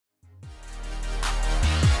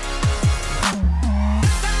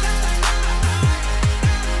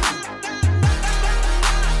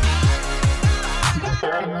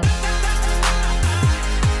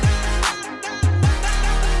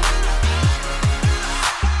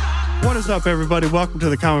What is up, everybody? Welcome to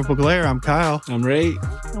the Comic Book Lair. I'm Kyle. I'm Ray.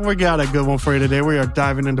 And we got a good one for you today. We are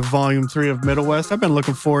diving into Volume 3 of Middlewest. I've been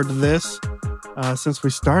looking forward to this since we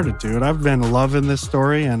started, dude. I've been loving this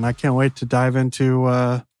story, and I can't wait to dive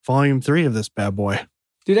into Volume 3 of this bad boy.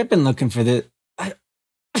 Dude, I've been looking for this.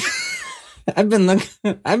 I've been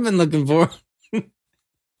looking for.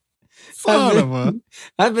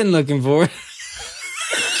 I've been looking for.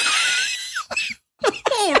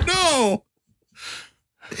 Oh, no.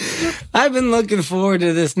 I've been looking forward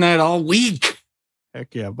to this night all week.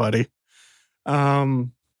 Heck yeah, buddy.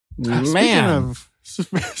 Man.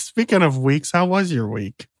 Speaking of weeks, how was your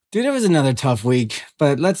week? Dude, it was another tough week,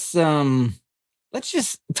 but let's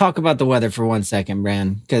just talk about the weather for 1 second,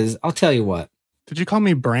 Bran, because I'll tell you what. Did you call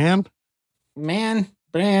me Bran? Man,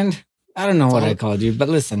 Brand, I don't know what I called you, but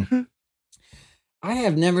listen. I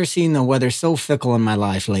have never seen the weather so fickle in my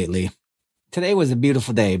life lately. Today was a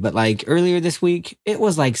beautiful day, but like earlier this week, it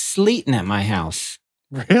was like sleeting at my house.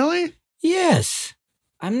 Really? Yes.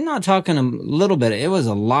 I'm not talking a little bit. It was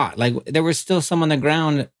a lot. Like there was still some on the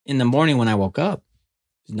ground in the morning when I woke up.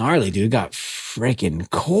 It was gnarly, dude. It got freaking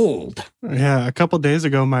cold. Yeah. A couple days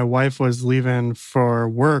ago, my wife was leaving for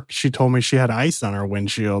work. She told me she had ice on her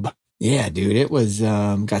windshield. Yeah, dude. It was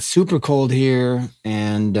got super cold here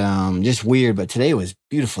and just weird. But today was a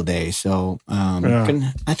beautiful day. So I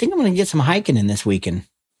think I'm going to get some hiking in this weekend.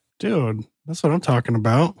 Dude, that's what I'm talking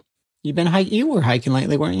about. You were hiking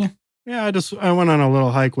lately, weren't you? Yeah, I went on a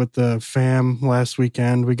little hike with the fam last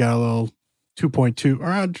weekend. We got a little 2.2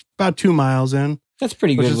 or about 2 miles in. That's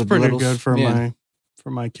pretty good. Which is pretty good for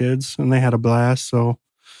my kids, and they had a blast. So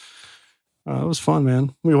it was fun,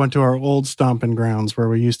 man. We went to our old stomping grounds where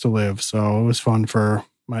we used to live. So it was fun for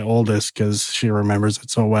my oldest because she remembers it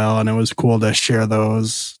so well, and it was cool to share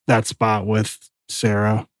that spot with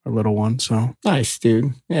Sarah, our little one. So nice,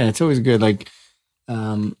 dude. Yeah, it's always good. Like,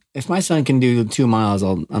 if my son can do 2 miles,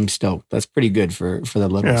 I'm stoked. That's pretty good for the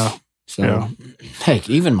littles. Yeah. So, heck,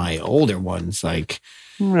 even my older ones, like,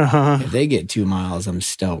 if they get 2 miles, I'm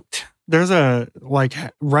stoked. There's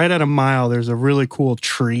right at a mile, there's a really cool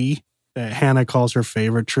tree that Hannah calls her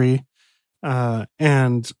favorite tree.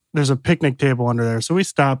 And there's a picnic table under there. So we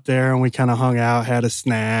stopped there and we kind of hung out, had a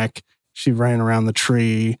snack. She ran around the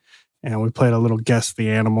tree and we played a little Guess the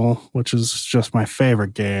Animal, which is just my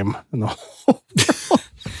favorite game in the whole world.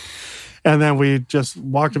 And then we just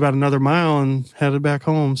walked about another mile and headed back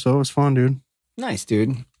home. So it was fun, dude. Nice,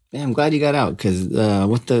 dude. Yeah, I'm glad you got out because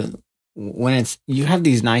when you have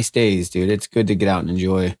these nice days, dude, it's good to get out and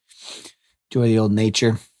enjoy the old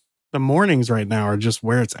nature. The mornings right now are just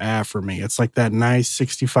where it's at for me. It's like that nice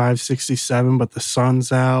 65, 67, but the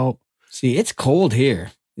sun's out. See, it's cold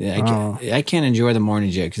here. Yeah, I can't enjoy the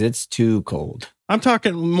mornings yet because it's too cold. I'm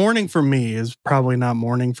talking morning for me is probably not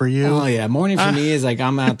morning for you. Oh, yeah. Morning for me is like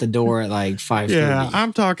I'm out the door at like 5:30. Yeah,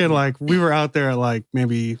 I'm talking like we were out there at like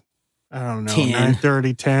maybe, I don't know,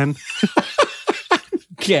 9:30, 10.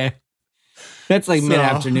 Okay. That's like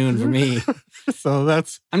mid-afternoon for me. So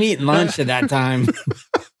I'm eating lunch at that time.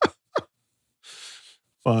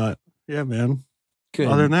 But yeah, man. Good.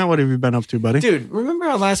 Other than that, what have you been up to, buddy? Dude, remember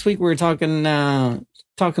how last week we were talking a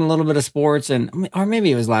little bit of sports, or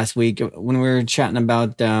maybe it was last week when we were chatting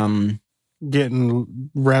about refs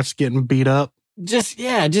getting beat up. Just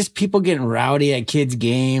people getting rowdy at kids'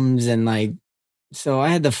 games, and like, so I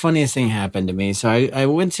had the funniest thing happen to me. So I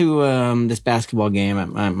went to this basketball game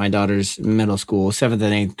at my daughter's middle school, 7th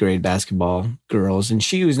and 8th grade basketball girls, and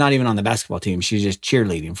she was not even on the basketball team. She was just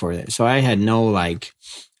cheerleading for it. So I had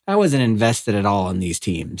I wasn't invested at all in these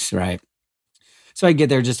teams, right? So I get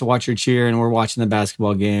there just to watch her cheer, and we're watching the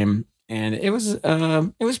basketball game, and it was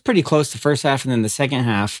pretty close the first half, and then the second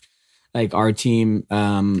half, like our team,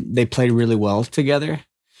 they played really well together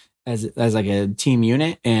as like a team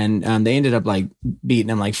unit, and they ended up like beating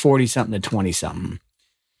them like 40-something to 20-something.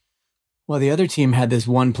 Well, the other team had this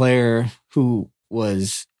one player who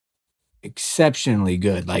was exceptionally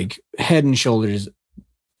good, like head and shoulders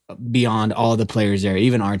beyond all the players there,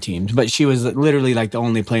 even our teams. But she was literally like the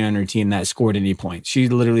only player on her team that scored any points. She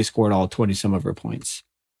literally scored all 20-some of her points.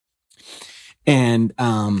 And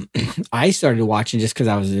I started watching just because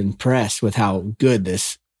I was impressed with how good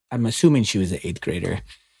I'm assuming she was an 8th grader.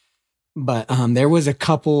 But there was a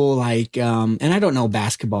couple like, and I don't know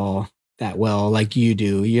basketball that well like you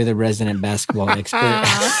do. You're the resident basketball expert.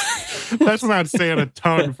 That's not saying a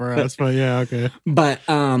ton for us, but yeah, okay. But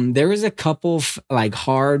there was a couple like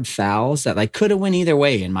hard fouls that like could have went either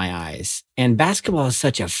way in my eyes. And basketball is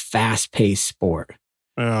such a fast-paced sport.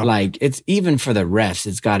 Yeah. Like it's even for the refs,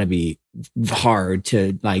 it's got to be hard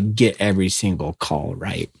to like get every single call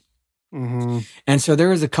right. Mm-hmm. And so there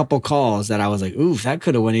was a couple calls that I was like, oof, that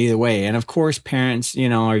could have went either way. And of course, parents,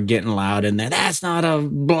 are getting loud and that's not a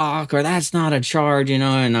block or that's not a charge, and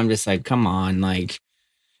I'm just like, come on, like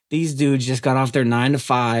these dudes just got off their 9 to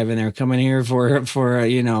 5 and they're coming here for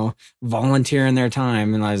volunteering their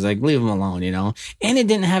time. And I was like, leave them alone, and it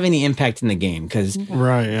didn't have any impact in the game because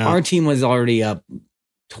our team was already up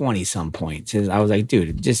 20 some points. I was like,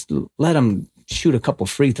 dude, just let them shoot a couple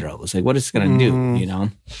free throws. Like what it's going to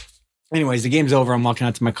do, Anyways, the game's over. I'm walking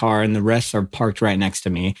out to my car and the refs are parked right next to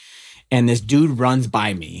me. And this dude runs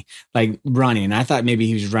by me, like running. I thought maybe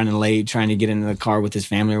he was running late, trying to get into the car with his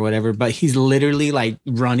family or whatever. But he's literally like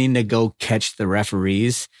running to go catch the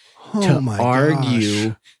referees to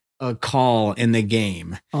argue a call in the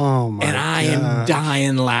game. Oh my! And I am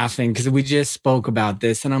dying laughing because we just spoke about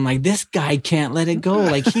this. And I'm like, this guy can't let it go.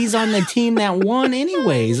 Like he's on the team that won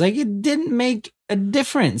anyways. Like it didn't make a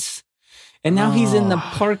difference. And now he's in the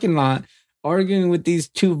parking lot arguing with these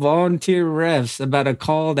two volunteer refs about a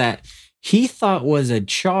call that he thought was a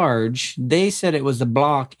charge. They said it was a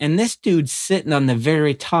block. And this dude's sitting on the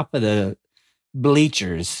very top of the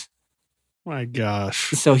bleachers. My gosh.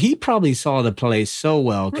 So he probably saw the play so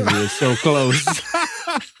well because he was so close.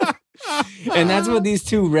 And that's what these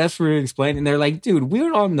two refs were explaining. They're like, dude, we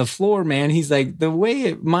were on the floor, man. He's like, the way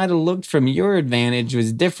it might have looked from your advantage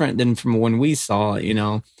was different than from when we saw it,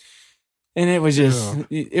 And it was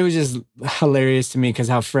just hilarious to me because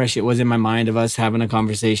how fresh it was in my mind of us having a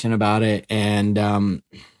conversation about it and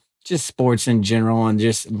just sports in general and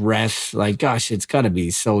just refs. Like, gosh, it's got to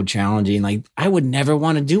be so challenging. Like, I would never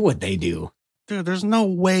want to do what they do. Dude, there's no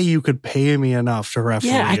way you could pay me enough to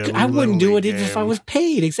referee. Yeah, I wouldn't do it even if I was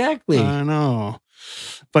paid. Exactly. I know.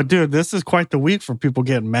 But, dude, this is quite the week for people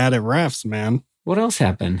getting mad at refs, man. What else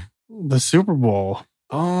happened? The Super Bowl.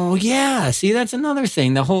 Oh, yeah. See, that's another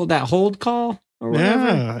thing. That hold call or whatever.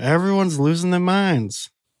 Yeah, everyone's losing their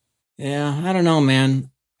minds. Yeah, I don't know,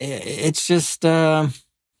 man. It's just, there's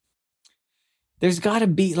got to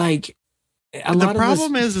be like a lot of this. The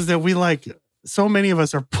problem is that we so many of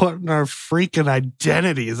us are putting our freaking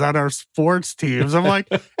identities on our sports teams. I'm like,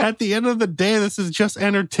 at the end of the day, this is just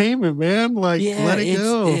entertainment, man. Like, let it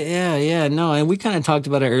go. Yeah. No, and we kind of talked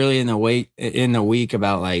about it early in the week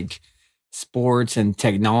about like sports and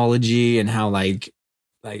technology and how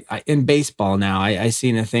in baseball now, I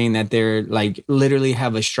seen a thing that they're like literally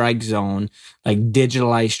have a strike zone, like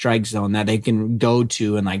digitalized strike zone that they can go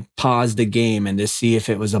to and like pause the game and to see if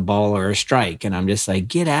it was a ball or a strike. And I'm just like,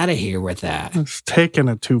 get out of here with that. It's taking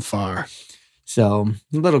it too far. So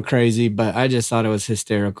a little crazy, but I just thought it was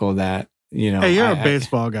hysterical that, Hey, you're a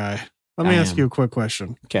baseball guy. Let me ask you a quick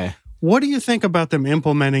question. Okay. What do you think about them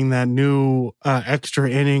implementing that new extra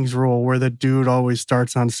innings rule where the dude always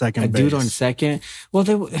starts on second base? A dude on second?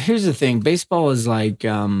 Well, here's the thing. Baseball is like, I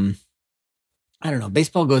don't know.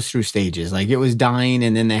 Baseball goes through stages. Like it was dying,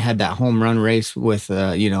 and then they had that home run race with,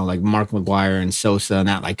 like Mark McGwire and Sosa, and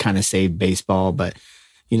that like kind of saved baseball. But,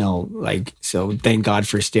 so thank God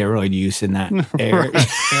for steroid use in that era.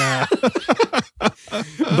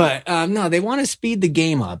 But no, they want to speed the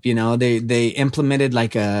game up. They implemented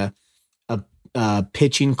like a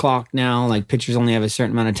pitching clock now. Like pitchers only have a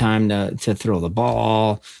certain amount of time to throw the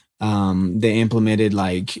ball. They implemented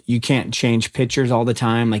like you can't change pitchers all the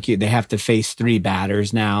time. Like they have to face 3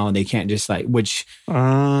 batters now. They can't just which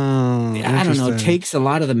I don't know, takes a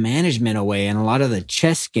lot of the management away and a lot of the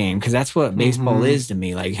chess game because that's what baseball is to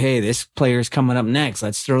me. Like, hey, this player's coming up next.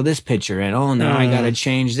 Let's throw this pitcher in. Oh, now I got to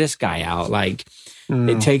change this guy out. Like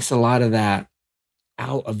it takes a lot of that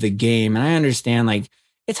out of the game. And I understand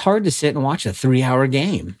it's hard to sit and watch a 3-hour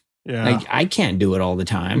game. Yeah. Like I can't do it all the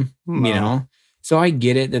time, So I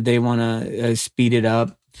get it that they want to speed it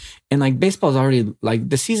up. And like baseball's already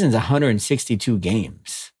the season's 162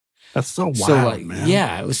 games. That's so wild, man.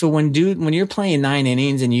 Yeah. So when you're playing 9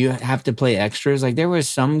 innings and you have to play extras, like there were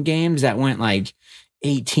some games that went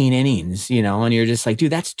 18 innings, and you're just like,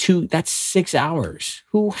 dude, that's 6 hours.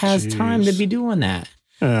 Who has time to be doing that?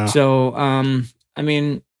 Yeah. So, I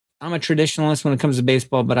mean, I'm a traditionalist when it comes to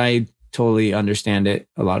baseball, but I totally understand it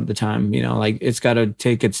a lot of the time. It's got to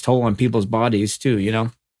take its toll on people's bodies too,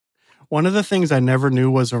 One of the things I never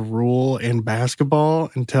knew was a rule in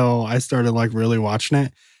basketball until I started really watching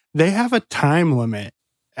it. They have a time limit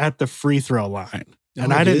at the free throw line.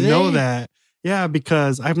 And I didn't know that. Yeah,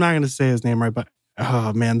 because I'm not going to say his name right, but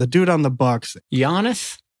oh man, the dude on the Bucks.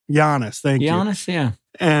 Giannis, thank you. Giannis, yeah.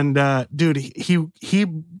 And dude, he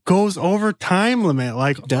goes over time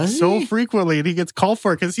limit does so he? frequently, and he gets called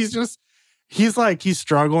for it because he's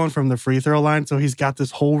struggling from the free throw line, so he's got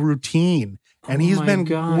this whole routine, And he's been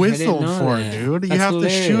whistled for it, dude. You have to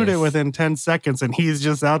shoot it within 10 seconds, and he's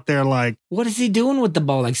just out there like... What is he doing with the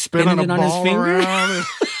ball? Like spinning it on his finger?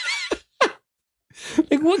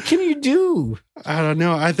 Like, what can you do? I don't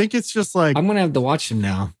know. I think it's just like... I'm going to have to watch him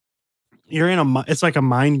now. You're in it's like a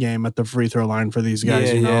mind game at the free throw line for these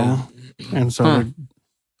guys, you know? And so...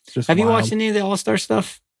 Just have you watched any of the All-Star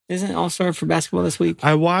stuff? Isn't All-Star for basketball this week?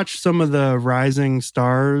 I watched some of the Rising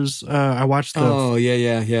Stars. I watched the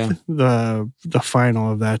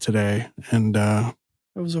final of that today, and it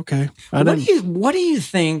was okay. What do you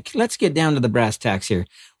think? Let's get down to the brass tacks here.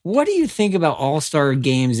 What do you think about All-Star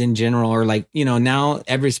games in general, or like, you know, now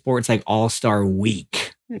every sport's like All-Star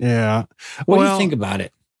week? Yeah. What do you think about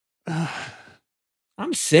it?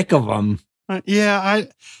 I'm sick of them. I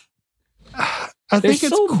think it's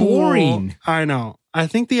so cool. Boring. I know. I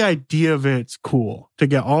think the idea of it's cool to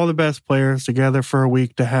get all the best players together for a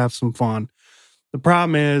week to have some fun. The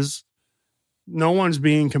problem is no one's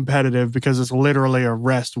being competitive because it's literally a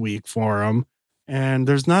rest week for them. And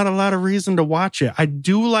there's not a lot of reason to watch it. I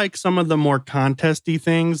do like some of the more contesty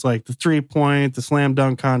things like the 3-point, the slam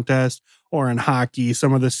dunk contest, or in hockey,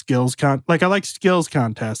 some of the skills. I like skills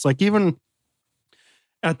contests. Like even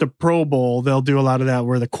at the Pro Bowl, they'll do a lot of that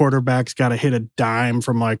where the quarterback's got to hit a dime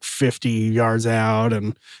from like 50 yards out.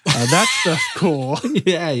 And that stuff's cool.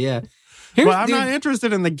 Yeah. Well, I'm not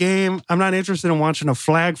interested in the game. I'm not interested in watching a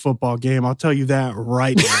flag football game. I'll tell you that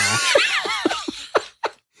right now.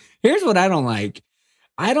 Here's what I don't like.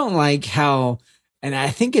 I don't like how, and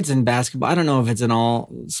I think it's in basketball. I don't know if it's in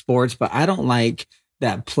all sports, but I don't like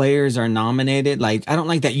that players are nominated. Like, I don't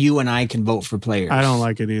like that you and I can vote for players. I don't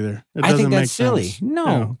like it either. I think that's silly.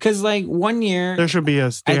 No, because like 1 year... There should be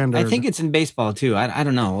a standard. I think it's in baseball too. I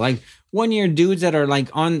don't know. Like 1 year dudes that are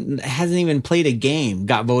like hasn't even played a game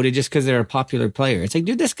got voted just because they're a popular player. It's like,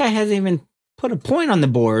 dude, this guy hasn't even put a point on the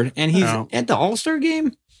board and he's at the All-Star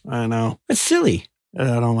game? I know. That's silly. I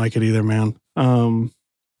don't like it either, man.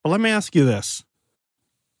 But let me ask you this.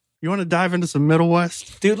 You want to dive into some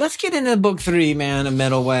Middlewest? Dude, let's get into book 3, man, of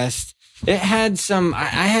Middlewest. It had some, I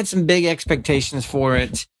had some big expectations for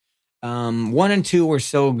it. 1 and 2 were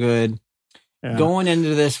so good. Yeah. Going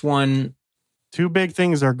into this one. 2 big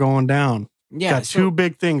things are going down. Yeah. Got 2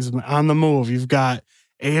 big things on the move. You've got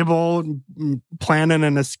Abel planning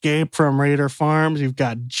an escape from Raider Farms. You've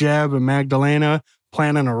got Jeb and Magdalena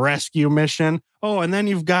planning a rescue mission. Oh, and then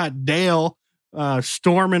you've got Dale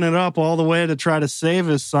storming it up all the way to try to save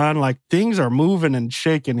his son. Like, things are moving and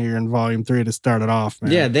shaking here in Volume 3 to start it off,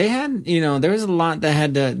 man. Yeah, they had, there was a lot that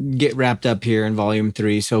had to get wrapped up here in Volume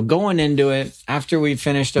 3. So going into it, after we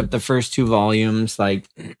finished up the first 2 volumes, like,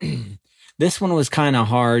 this one was kind of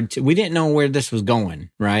hard. We didn't know where this was going,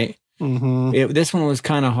 right? Mm-hmm. This one was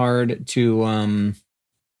kind of hard to...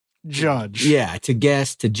 judge. Yeah, to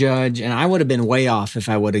guess, to judge. And I would have been way off if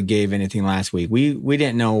I would have gave anything last week. We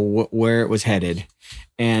didn't know where it was headed.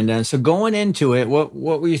 And so going into it, what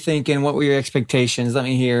were you thinking? What were your expectations? Let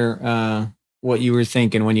me hear what you were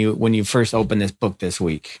thinking when you first opened this book this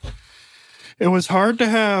week. It was hard to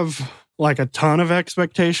have like a ton of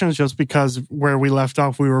expectations just because where we left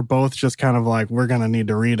off, we were both just kind of like, we're going to need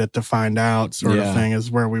to read it to find out sort of thing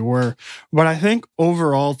is where we were. But I think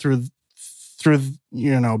overall through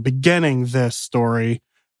beginning this story,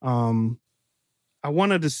 I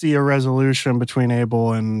wanted to see a resolution between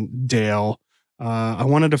Abel and Dale. I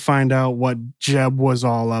wanted to find out what Jeb was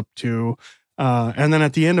all up to. And then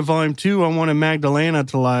at the end of Volume 2, I wanted Magdalena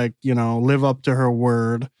to live up to her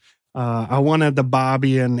word. I wanted the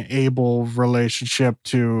Bobby and Abel relationship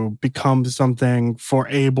to become something for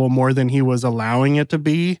Abel more than he was allowing it to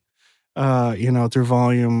be, through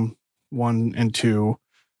Volume 1 and 2.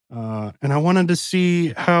 And I wanted to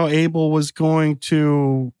see how Abel was going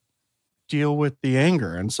to deal with the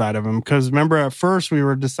anger inside of him. Because remember, at first we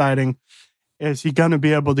were deciding, is he going to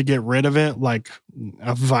be able to get rid of it like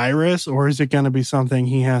a virus, or is it going to be something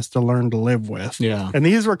he has to learn to live with? Yeah. And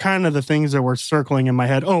these were kind of the things that were circling in my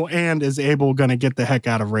head. Oh, and is Abel going to get the heck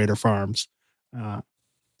out of Raider Farms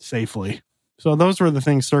safely? So those were the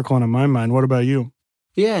things circling in my mind. What about you?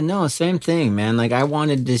 Yeah, no, same thing, man. Like, I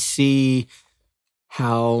wanted to see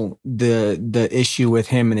how the issue with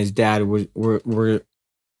him and his dad were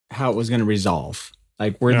how it was going to resolve.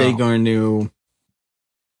 Like, were they going to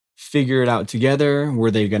figure it out together?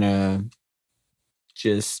 Were they going to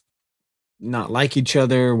just not like each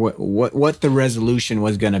other? What the resolution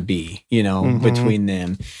was going to be, between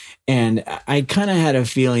them? And I kind of had a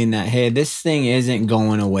feeling that, hey, this thing isn't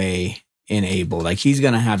going away in Abel. Like, he's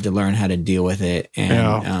going to have to learn how to deal with it.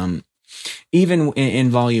 And even in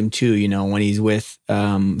Volume 2, when he's with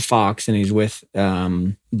Fox and he's with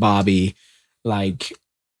Bobby, like,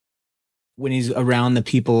 when he's around the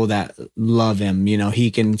people that love him, you know,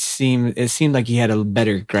 it seemed like he had a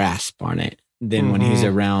better grasp on it than when he's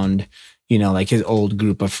around, you know, like his old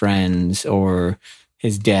group of friends or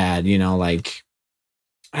his dad, you know, like,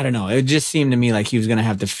 I don't know. It just seemed to me like he was going to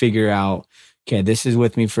have to figure out, okay, this is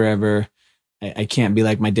with me forever. I can't be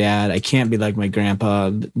like my dad. I can't be like my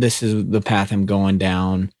grandpa. This is the path I'm going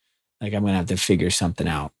down. Like, I'm going to have to figure something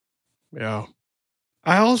out. Yeah.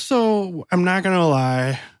 I'm not going to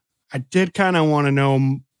lie. I did kind of want to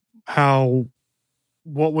know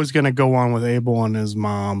what was going to go on with Abel and his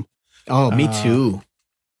mom. Oh, me too.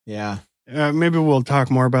 Yeah. Maybe we'll talk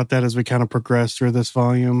more about that as we kind of progress through this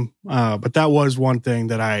volume. But that was one thing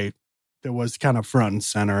that was kind of front and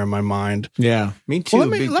center in my mind. Yeah, me too. Well,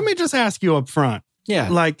 let me just ask you up front. Yeah.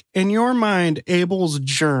 Like, in your mind, Abel's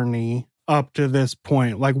journey up to this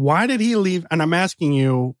point, like, why did he leave? And I'm asking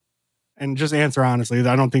you, and just answer honestly.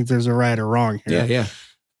 I don't think there's a right or wrong here. Yeah.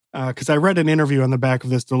 Because I read an interview on the back of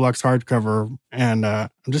this deluxe hardcover, and I'm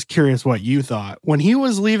just curious what you thought. When he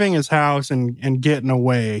was leaving his house and getting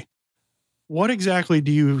away, what exactly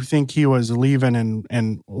do you think he was leaving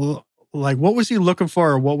and like, what was he looking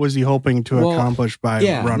for, or what was he hoping to accomplish by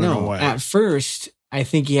running away? At first, I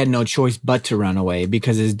think he had no choice but to run away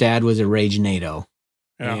because his dad was a rage NATO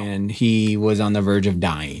and he was on the verge of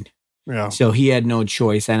dying. Yeah. So he had no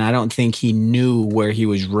choice, and I don't think he knew where he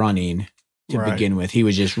was running to begin with. He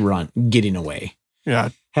was just getting away. Yeah.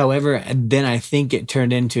 However, then I think it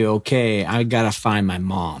turned into, okay, I got to find my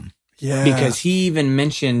mom. Yeah. Because he even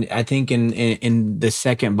mentioned, I think in the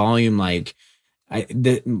second volume, like,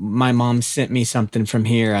 my mom sent me something from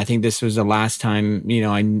here. I think this was the last time, you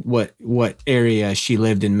know, what area she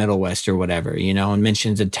lived in Middlewest or whatever, you know, and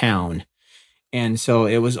mentions a town. And so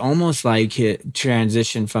it was almost like it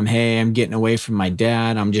transitioned from, hey, I'm getting away from my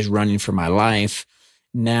dad. I'm just running for my life.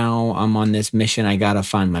 Now I'm on this mission. I got to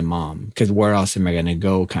find my mom, because where else am I going to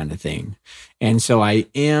go, kind of thing. And so I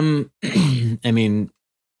am, I mean,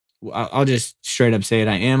 I'll just straight up say it.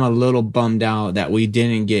 I am a little bummed out that we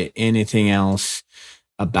didn't get anything else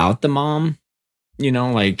about the mom. You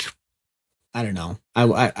know, like, I don't know.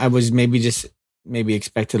 I was maybe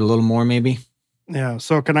expected a little more, maybe. Yeah.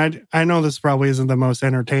 So I know this probably isn't the most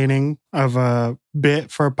entertaining of a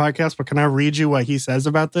bit for a podcast, but can I read you what he says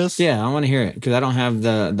about this? Yeah, I want to hear it because I don't have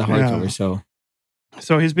the hardcover.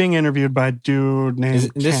 So he's being interviewed by a dude named Is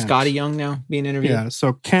this Kent. Scotty Young now being interviewed? Yeah.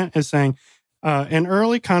 So Kent is saying, in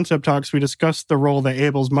early concept talks, we discussed the role that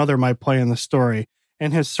Abel's mother might play in the story,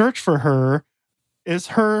 and his search for her is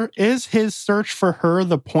his search for her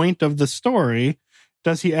the point of the story.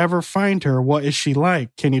 Does he ever find her? What is she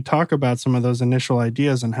like? Can you talk about some of those initial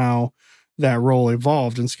ideas and how that role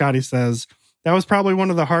evolved? And Scotty says, that was probably one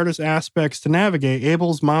of the hardest aspects to navigate.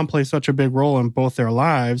 Abel's mom plays such a big role in both their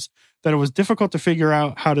lives that it was difficult to figure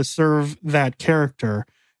out how to serve that character.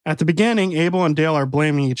 At the beginning, Abel and Dale are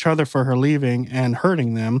blaming each other for her leaving and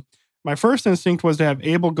hurting them. My first instinct was to have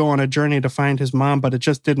Abel go on a journey to find his mom, but it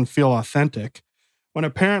just didn't feel authentic. When a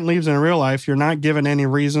parent leaves in real life, you're not given any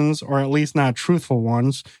reasons, or at least not truthful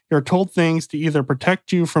ones. You're told things to either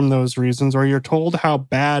protect you from those reasons, or you're told how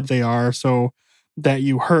bad they are so that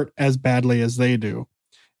you hurt as badly as they do.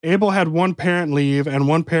 Abel had one parent leave and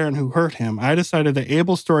one parent who hurt him. I decided that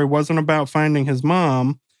Abel's story wasn't about finding his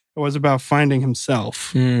mom. It was about finding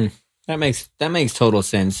himself. That makes total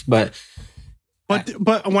sense. But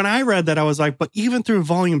when I read that, I was like, but even through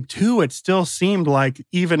volume 2, it still seemed like,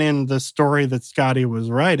 even in the story that Scotty was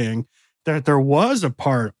writing, that there was a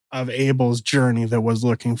part of Abel's journey that was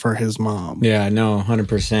looking for his mom. Yeah, no,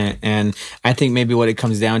 100%. And I think maybe what it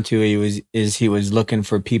comes down to he was looking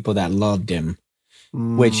for people that loved him.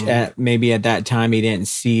 Which maybe at that time he didn't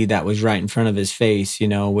see that was right in front of his face, you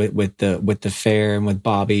know, with the fair and with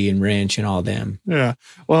Bobby and Wrench and all them. Yeah.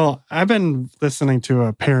 Well, I've been listening to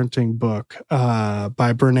a parenting book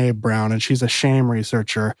by Brene Brown, and she's a shame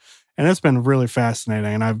researcher, and it's been really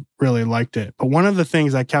fascinating, and I've really liked it. But one of the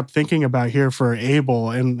things I kept thinking about here for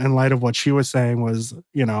Abel in light of what she was saying was,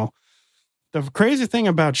 you know, the crazy thing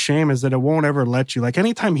about shame is that it won't ever let you. Like,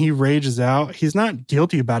 anytime he rages out, he's not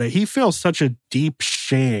guilty about it. He feels such a deep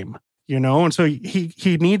shame, you know? And so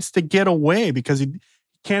he needs to get away because he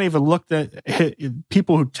can't even look at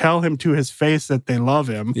people who tell him to his face that they love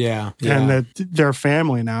him. Yeah. And that they're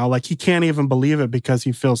family now. Like, he can't even believe it because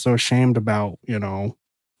he feels so ashamed about, you know,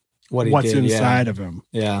 what's inside of him.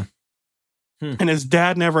 Yeah. And his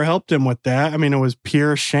dad never helped him with that. I mean, it was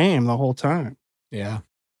pure shame the whole time. Yeah.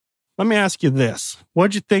 Let me ask you this.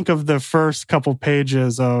 What'd you think of the first couple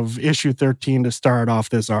pages of issue 13 to start off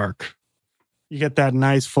this arc? You get that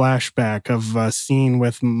nice flashback of a scene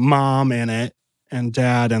with mom in it and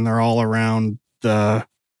dad, and they're all around the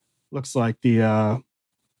looks like the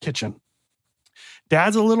kitchen.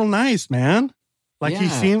 Dad's a little nice, man. Like he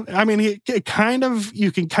seemed, I mean,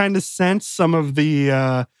 you can kind of sense some of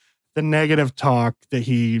the negative talk that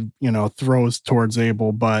he, throws towards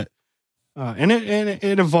Abel, but and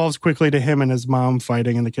it evolves quickly to him and his mom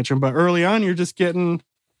fighting in the kitchen. But early on, you're just getting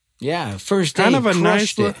first day kind of a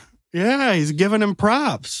crushed nice, it. He's giving him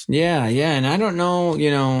props. Yeah, and I don't know,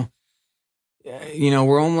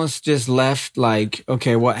 we're almost just left like,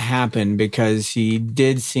 okay, what happened? Because he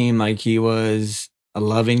did seem like he was a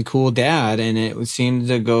loving, cool dad, and it seemed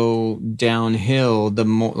to go downhill the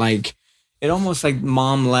more, like, it almost like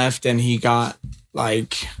mom left and he got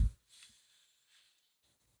like,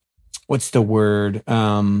 what's the word?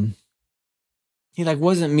 He like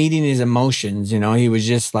wasn't meeting his emotions, he was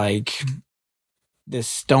just like this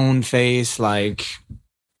stone face, like,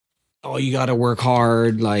 oh, you got to work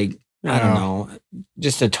hard. Like, I don't know,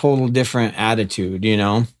 just a total different attitude,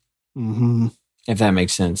 Mm-hmm. If that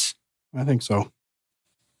makes sense. I think so.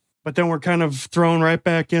 But then we're kind of thrown right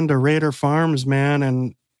back into Raider Farms, man.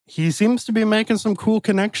 And he seems to be making some cool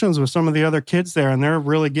connections with some of the other kids there. And they're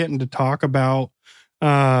really getting to talk about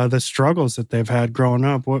the struggles that they've had growing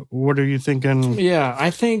up. What are you thinking? Yeah,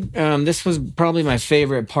 I think this was probably my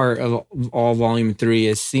favorite part of all Volume 3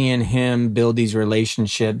 is seeing him build these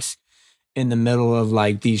relationships in the middle of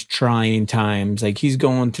like these trying times. Like he's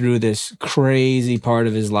going through this crazy part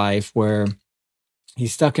of his life where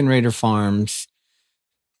he's stuck in Raider Farms,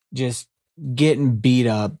 just getting beat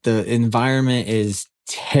up. The environment is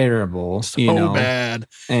terrible, so bad.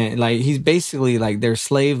 And like he's basically like their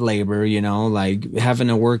slave labor, like having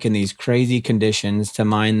to work in these crazy conditions to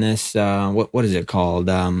mine this what is it called?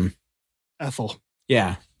 Ethyl.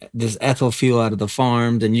 Yeah, this ethyl fuel out of the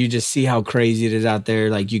farms, and you just see how crazy it is out there.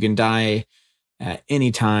 Like you can die at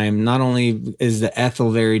any time. Not only is the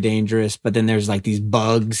ethyl very dangerous, but then there's like these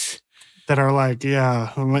bugs that are like,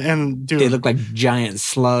 and dude, they look like giant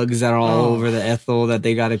slugs that are all over the ethyl that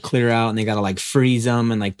they got to clear out, and they got to like freeze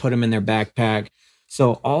them and like put them in their backpack.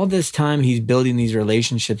 So all this time he's building these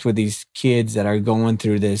relationships with these kids that are going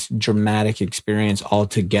through this dramatic experience all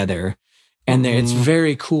together. And it's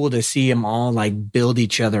very cool to see them all like build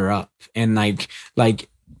each other up. And like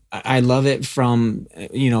I love it from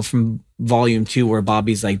Volume 2 where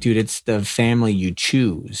Bobby's like, dude, it's the family you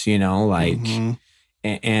choose, like,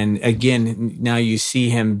 and again, now you see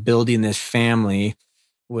him building this family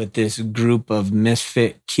with this group of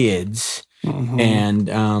misfit kids. And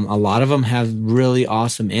a lot of them have really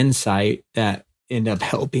awesome insight that end up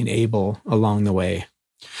helping Abel along the way.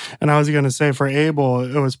 And I was going to say for Abel,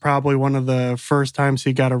 it was probably one of the first times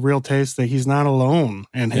he got a real taste that he's not alone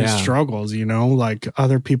in his struggles, like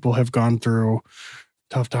other people have gone through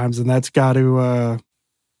tough times, and that's got to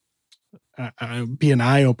be an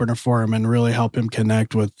eye opener for him and really help him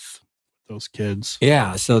connect with those kids.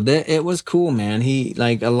 Yeah. So it was cool, man. He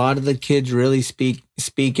like a lot of the kids really speak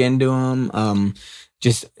into him.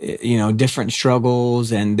 Just, different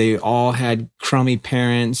struggles, and they all had crummy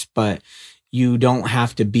parents, but you don't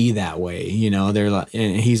have to be that way. They're like,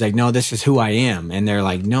 and he's like, no, this is who I am. And they're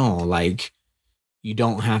like, no, like you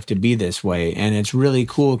don't have to be this way. And it's really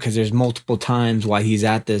cool because there's multiple times while he's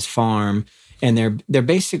at this farm, and they're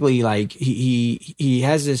basically like, he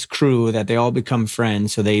has this crew that they all become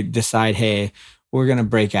friends. So they decide, hey, we're going to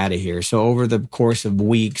break out of here. So over the course of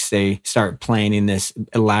weeks, they start planning this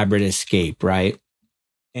elaborate escape. Right.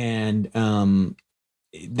 And,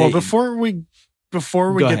 before we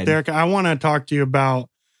get there, I want to talk to you about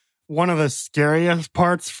one of the scariest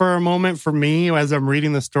parts for a moment for me as I'm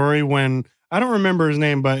reading the story, when I don't remember his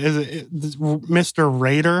name, but is it Mr.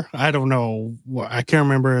 Raider? I don't know. I can't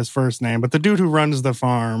remember his first name, but the dude who runs the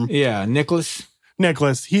farm. Yeah, Nicholas.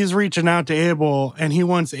 He's reaching out to Abel, and he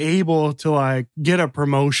wants Abel to like get a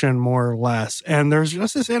promotion more or less. And there's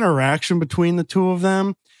just this interaction between the two of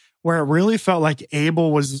them where it really felt like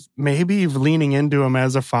Abel was maybe leaning into him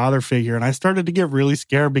as a father figure. And I started to get really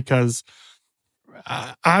scared because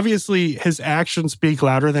obviously his actions speak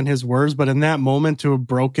louder than his words. But in that moment, to a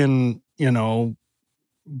broken,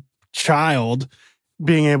 child,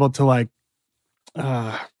 being able to like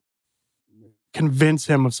convince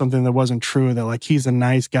him of something that wasn't true, that like he's a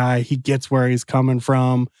nice guy, he gets where he's coming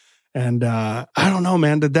from. And I don't know,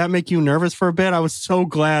 man, did that make you nervous for a bit? I was so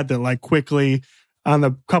glad that like quickly on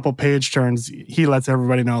the couple page turns, he lets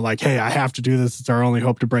everybody know like, hey, I have to do this. It's our only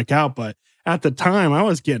hope to break out. But at the time I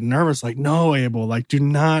was getting nervous. Like, no, Abel, like do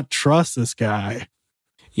not trust this guy.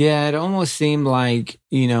 Yeah. It almost seemed like,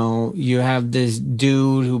 you have this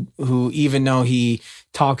dude who, even though he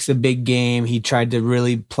talks a big game, he tried to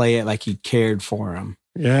really play it like he cared for him.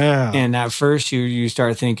 Yeah. And at first you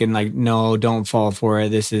start thinking like, no, don't fall for it.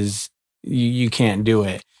 This is, you can't do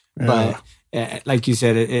it. Yeah. But like you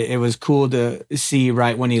said, it was cool to see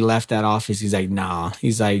right when he left that office. He's like, nah,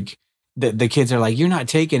 he's like, the kids are like, you're not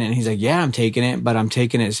taking it. And he's like, yeah, I'm taking it, but I'm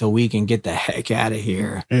taking it so we can get the heck out of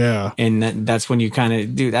here. Yeah. And that's when you kind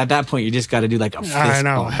of do, at that point, you just got to do like a fist I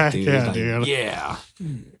know. bump, Heck dude. yeah, Like, dude. yeah.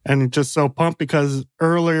 And just so pumped because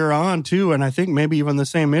earlier on too, and I think maybe even the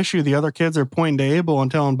same issue, the other kids are pointing to Abel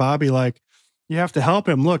and telling Bobby, like, you have to help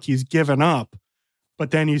him. Look, he's given up.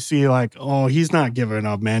 But then you see like, oh, he's not giving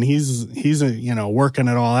up, man. He's working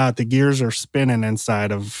it all out. The gears are spinning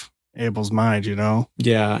inside of Abel's mind,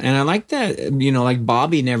 Yeah. And I like that, like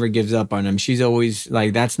Bobby never gives up on him. She's always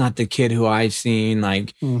like, that's not the kid who I've seen.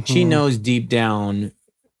 Like she knows deep down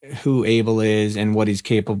who Abel is and what he's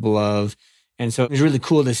capable of. And so it was really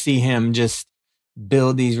cool to see him just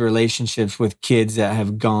build these relationships with kids that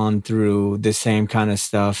have gone through the same kind of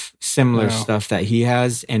stuff, similar stuff that he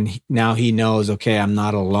has. And now he knows, okay, I'm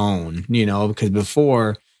not alone, because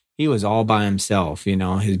before he was all by himself,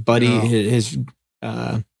 his buddy, his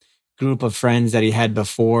group of friends that he had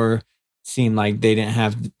before seemed like they didn't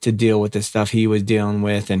have to deal with the stuff he was dealing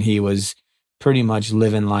with. And he was pretty much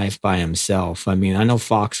living life by himself. I mean, I know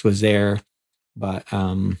Fox was there, but,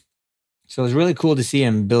 so it was really cool to see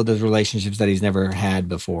him build those relationships that he's never had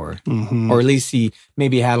before. Or at least he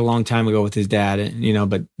maybe had a long time ago with his dad,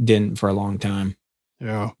 but didn't for a long time.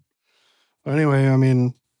 Yeah. Anyway, I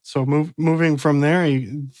mean, so moving from there,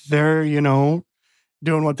 they're,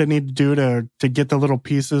 doing what they need to do to get the little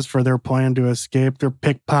pieces for their plan to escape. They're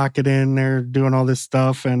pickpocketing, they're doing all this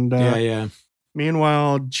stuff. And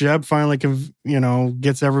meanwhile, Jeb finally,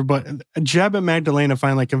 gets everybody. Jeb and Magdalena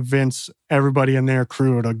finally convince everybody in their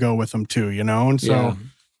crew to go with them too, And so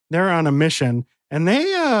they're on a mission, and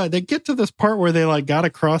they get to this part where they like got to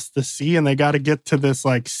cross the sea, and they got to get to this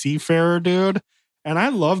like seafarer dude. And I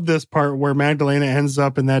love this part where Magdalena ends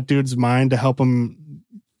up in that dude's mind to help him.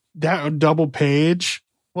 That double page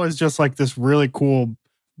was just like this really cool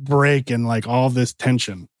break in like all this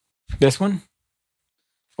tension. This one?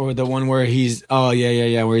 Or the one where he's,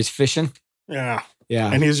 where he's fishing? Yeah.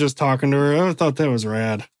 Yeah. And he's just talking to her. I thought that was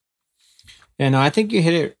rad. Yeah, no, I think you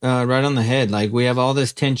hit it right on the head. Like, we have all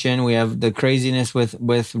this tension. We have the craziness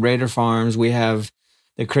with Raider Farms. We have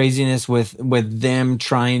the craziness with them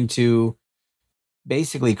trying to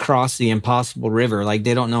basically cross the impossible river. Like,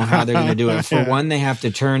 they don't know how they're going to do it. For one, they have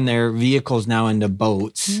to turn their vehicles now into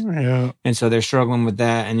boats. Yeah. And so they're struggling with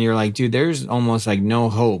that. And you're like, dude, there's almost like no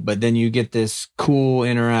hope. But then you get this cool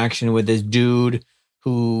interaction with this dude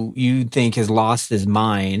who you think has lost his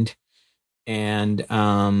mind. And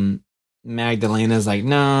Magdalena's like,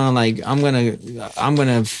 no, like I'm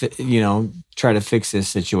gonna try to fix this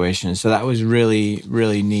situation. So that was really,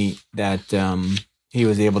 really neat that he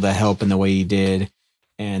was able to help in the way he did.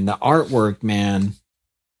 And the artwork, man,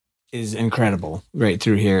 is incredible right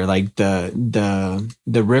through here. Like the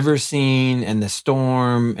river scene and the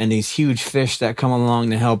storm and these huge fish that come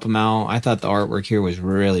along to help him out. I thought the artwork here was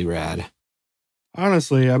really rad.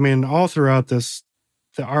 Honestly, I mean, all throughout this,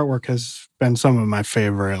 the artwork has been some of my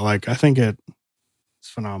favorite. Like, I think it's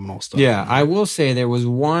phenomenal stuff. Yeah, I will say there was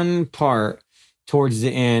one part towards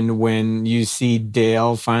the end when you see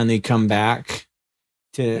Dale finally come back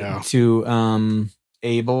to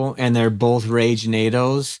Abel, and they're both Rage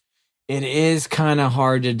Nados. It is kind of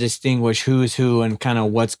hard to distinguish who's who and kind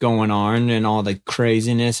of what's going on and all the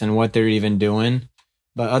craziness and what they're even doing.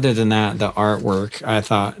 But other than that, the artwork, I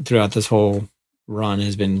thought, throughout this whole run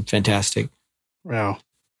has been fantastic. Yeah.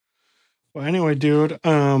 Well, anyway, dude,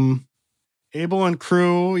 Abel and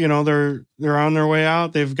crew, they're on their way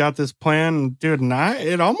out. They've got this plan, dude, and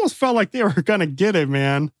it almost felt like they were gonna get it,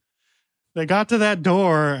 man. They got to that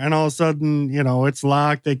door, and all of a sudden, it's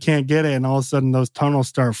locked. They can't get it, and all of a sudden, those tunnels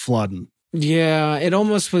start flooding. Yeah, it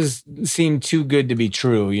almost seemed too good to be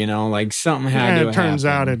true. Like something had to. It turns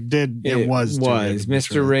happen. out it did. It was.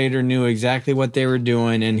 Mr. Raider knew exactly what they were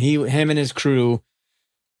doing, and him and his crew.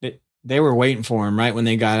 They were waiting for him right when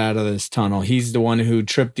they got out of this tunnel. He's the one who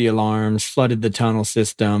tripped the alarms, flooded the tunnel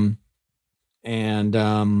system.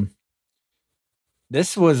 And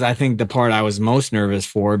this was, I think, the part I was most nervous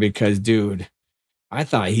for because, dude, I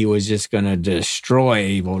thought he was just going to destroy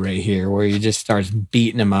Abel right here where he just starts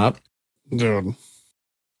beating him up. Dude.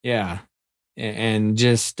 Yeah. And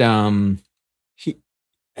just, I don't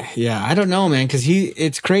know, man, because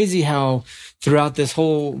it's crazy how throughout this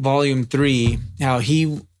whole volume 3, how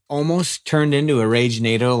he almost turned into a Rage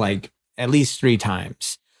NATO like at least 3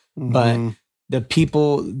 times. Mm-hmm. But the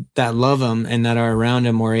people that love him and that are around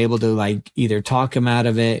him were able to like either talk him out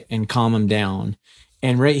of it and calm him down.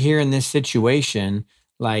 And right here in this situation,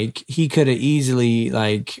 Like he could have easily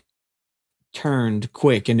like turned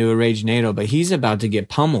quick into a rage NATO, but he's about to get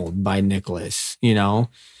pummeled by Nicholas, you know?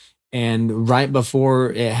 And right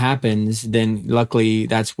before it happens, then luckily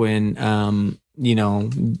that's when, you know,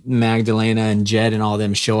 Magdalena and Jed and all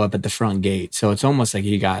them show up at the front gate. So it's almost like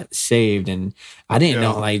he got saved. And I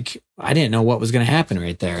didn't know what was going to happen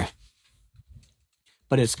right there.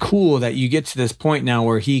 But it's cool that you get to this point now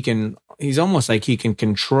where he's almost like he can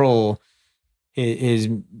control his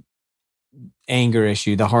anger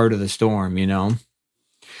issue, the heart of the storm, you know?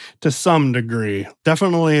 To some degree.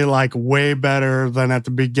 Definitely like way better than at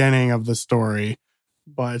the beginning of the story.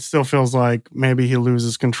 But it still feels like maybe he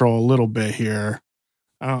loses control a little bit here.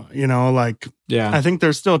 You know, like, yeah. I think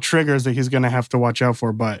there's still triggers that he's going to have to watch out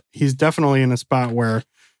for, but he's definitely in a spot where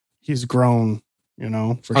he's grown, you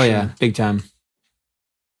know, for sure. Yeah, big time.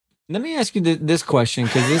 Let me ask you this question,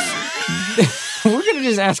 because this we're going to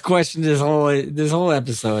just ask questions this whole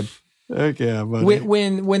episode. Okay, buddy.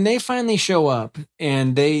 When they finally show up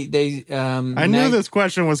and they I knew this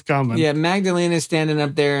question was coming. Yeah, Magdalena's standing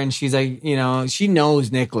up there and she's like, you know, she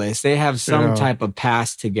knows Nicholas. They have some type of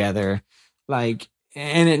past together. Like,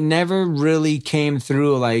 and it never really came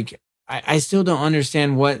through. Like, I still don't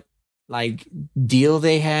understand what like deal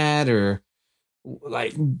they had or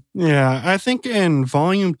like. Yeah, I think in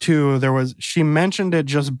volume 2 she mentioned it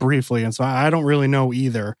just briefly, and so I don't really know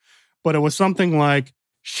either. But it was something like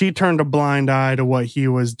she turned a blind eye to what he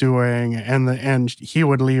was doing, and he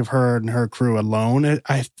would leave her and her crew alone.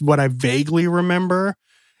 What I vaguely remember,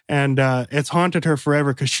 and it's haunted her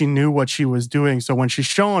forever because she knew what she was doing. So when she's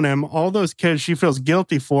showing him all those kids, she feels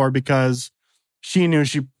guilty for because she knew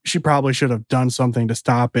she probably should have done something to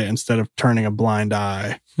stop it instead of turning a blind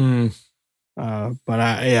eye. But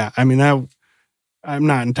I'm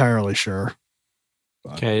not entirely sure.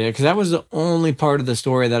 Okay, yeah, because that was the only part of the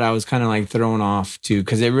story that I was kind of like thrown off to,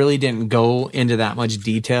 because it really didn't go into that much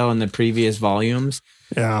detail in the previous volumes.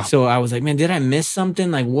 Yeah. So I was like, man, did I miss something?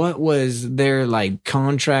 Like, what was their like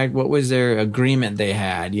contract? What was their agreement they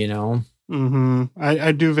had, you know? Mm-hmm.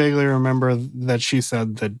 I do vaguely remember that she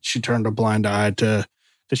said that she turned a blind eye to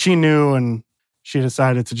that she knew, and she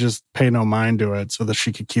decided to just pay no mind to it so that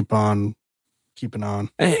she could keep on keeping on.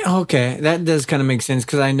 Okay, that does kind of make sense,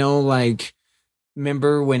 because I know, like,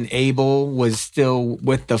 remember when Abel was still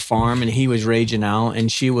with the farm and he was raging out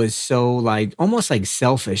and she was so like almost like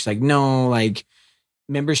selfish, like, no, like,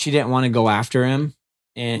 remember she didn't want to go after him,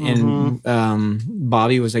 and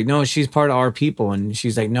Bobby was like, no, she's part of our people, and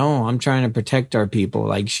she's like, no, I'm trying to protect our people.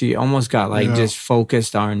 Like, she almost got like just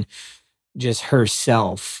focused on just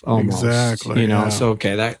herself almost. Exactly, you know. So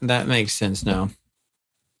okay, that makes sense now.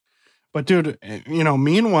 But dude, you know,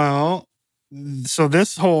 meanwhile, so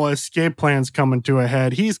this whole escape plan's coming to a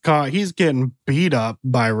head. He's getting beat up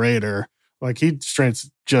by Raider. Like, he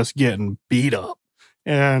straight's just getting beat up.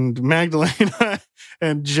 And Magdalena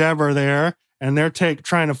and Jeb are there, and they're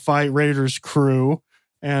trying to fight Raider's crew.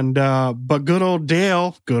 And but good old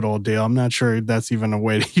Dale, I'm not sure that's even a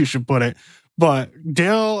way that you should put it. But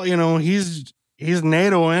Dale, you know, he's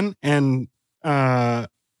NATOing, and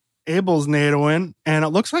Abel's NATOing, and it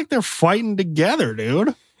looks like they're fighting together,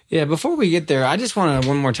 dude. Yeah, before we get there, I just want to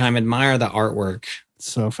one more time admire the artwork.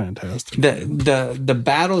 It's so fantastic. The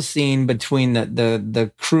battle scene between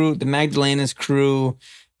the crew, the Magdalena's crew,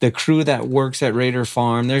 the crew that works at Raider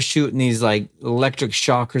Farm, they're shooting these like electric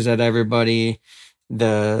shockers at everybody.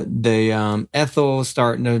 The Ethel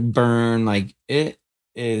starting to burn. Like, it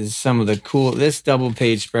is some of the cool. This double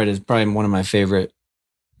page spread is probably one of my favorite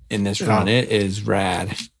in this run. It is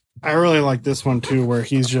rad. I really like this one too, where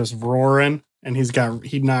he's just roaring. And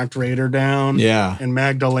he knocked Raider down. Yeah. And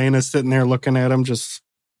Magdalena's sitting there looking at him, just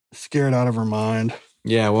scared out of her mind.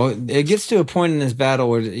 Yeah, well, it gets to a point in this battle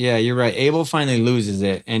where, yeah, you're right. Abel finally loses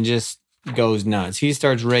it and just goes nuts. He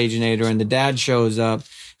starts rage-nadoing, and the dad shows up.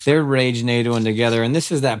 They're rage-nadoing together. And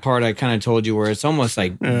this is that part I kind of told you where it's almost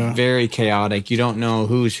like very chaotic. You don't know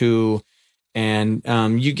who's who. And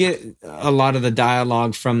you get a lot of the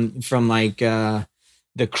dialogue from like...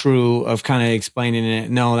 the crew of kind of explaining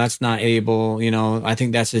it. No, that's not Abel. You know, I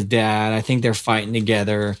think that's his dad. I think they're fighting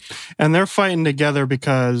together. And they're fighting together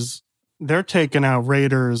because they're taking out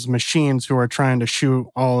Raiders' machines who are trying to shoot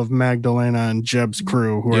all of Magdalena and Jeb's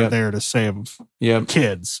crew who are there to save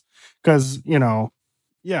kids. Because, you know,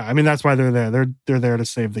 I mean, that's why they're there. They're there to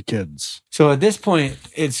save the kids. So at this point,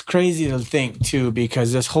 it's crazy to think, too,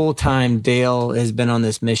 because this whole time Dale has been on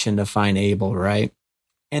this mission to find Abel, right?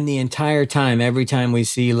 And the entire time, every time we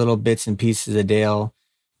see little bits and pieces of Dale,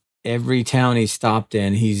 every town he's stopped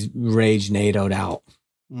in, he's rage-NATO'd out.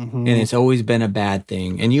 Mm-hmm. And it's always been a bad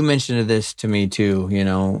thing. And you mentioned this to me too, you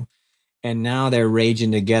know, and now they're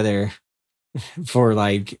raging together for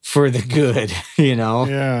the good, you know?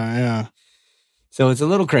 Yeah. So it's a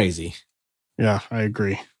little crazy. Yeah, I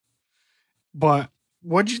agree. But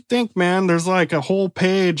what'd you think, man? There's like a whole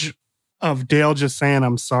page of Dale just saying,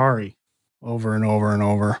 I'm sorry over and over and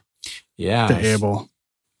over to Abel.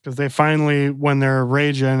 Because they finally, when they're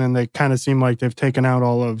raging and they kind of seem like they've taken out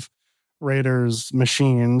all of Raider's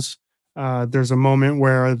machines, there's a moment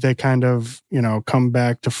where they kind of, come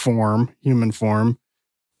back to form, human form.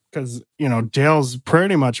 Because, Dale's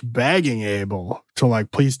pretty much begging Abel to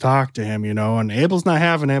like, please talk to him, and Abel's not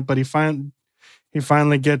having it, but he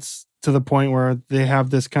finally gets to the point where they have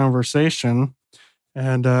this conversation.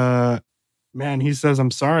 And, man, he says,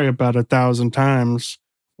 I'm sorry about 1,000 times.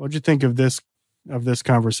 What'd you think of this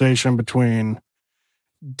conversation between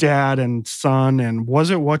dad and son? And was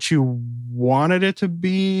it what you wanted it to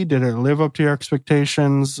be? Did it live up to your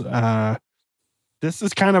expectations? This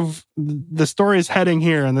is kind of the story is heading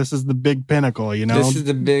here, and this is the big pinnacle, This is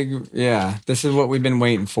this is what we've been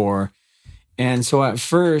waiting for. And so at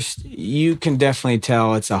first, you can definitely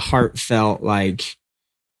tell it's a heartfelt, like,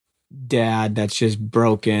 dad that's just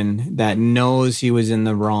broken, that knows he was in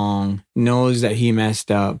the wrong, knows that he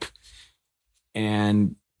messed up,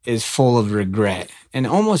 and is full of regret. And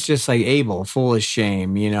almost just like Abel, full of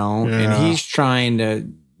shame, Yeah. And he's trying to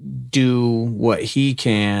do what he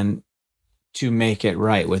can to make it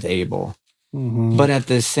right with Abel. Mm-hmm. But at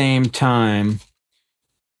the same time,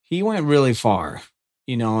 he went really far,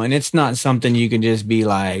 and it's not something you can just be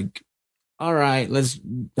like, all right, let's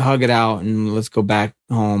hug it out and let's go back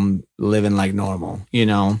home living like normal,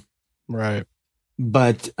 Right.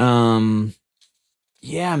 But,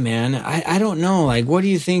 yeah, man, I don't know. Like, what do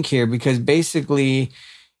you think here? Because basically,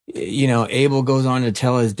 Abel goes on to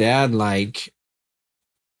tell his dad, like,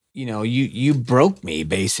 you broke me,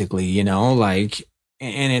 basically, like,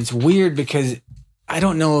 and it's weird because I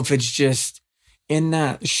don't know if it's just in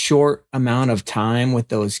that short amount of time with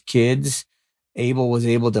those kids, Abel was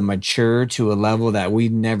able to mature to a level that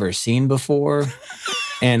we'd never seen before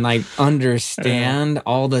and like understand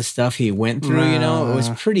all the stuff he went through, it was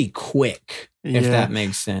pretty quick, if that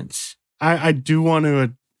makes sense. I do want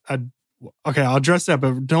to, okay, I'll address that,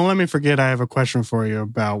 but don't let me forget I have a question for you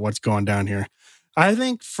about what's going down here. I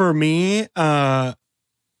think for me,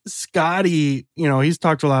 Scotty, he's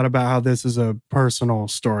talked a lot about how this is a personal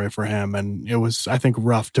story for him. And it was, I think,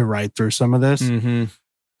 rough to write through some of this. Mm-hmm.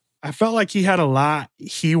 I felt like he had a lot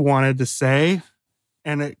he wanted to say.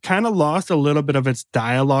 And it kind of lost a little bit of its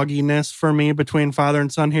dialoguiness for me between father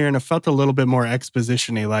and son here. And it felt a little bit more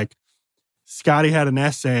exposition-y. Like Scotty had an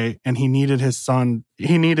essay and he needed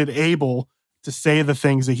Abel to say the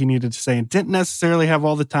things that he needed to say and didn't necessarily have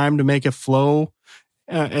all the time to make it flow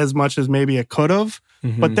as much as maybe it could have.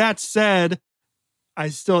 Mm-hmm. But that said,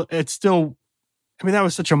 that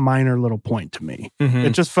was such a minor little point to me. Mm-hmm. It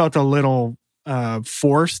just felt a little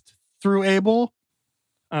forced through Abel.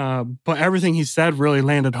 But everything he said really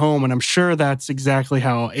landed home. And I'm sure that's exactly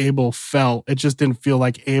how Abel felt. It just didn't feel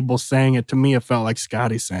like Abel saying it. To me, it felt like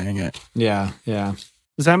Scotty saying it. Yeah.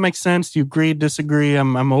 Does that make sense? Do you agree, disagree?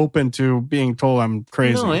 I'm open to being told I'm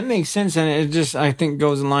crazy. No, it makes sense. And it just, I think,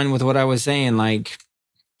 goes in line with what I was saying. Like,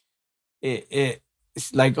 it's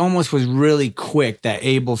like almost was really quick that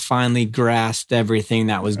Abel finally grasped everything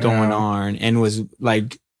that was going on and was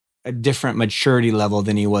like a different maturity level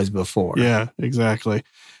than he was before. Yeah, exactly.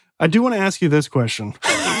 I do want to ask you this question.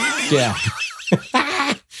 Yeah.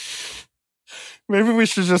 Maybe we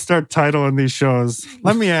should just start titling these shows.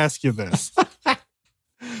 Let me ask you this.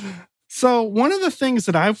 So one of the things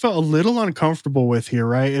that I felt a little uncomfortable with here,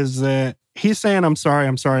 right, is that he's saying, I'm sorry.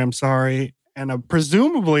 And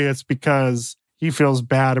presumably it's because he feels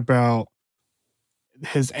bad about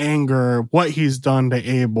his anger, what he's done to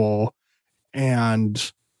Abel,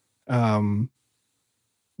 and, all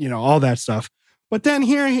that stuff. But then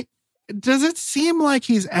here, does it seem like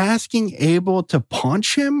he's asking Abel to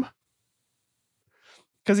punch him?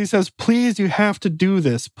 Because he says, please, you have to do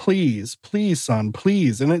this. Please, son,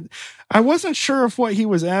 please. And I wasn't sure if what he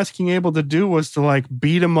was asking Abel to do was to like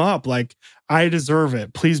beat him up. Like, I deserve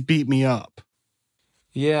it. Please beat me up.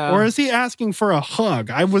 Yeah. Or is he asking for a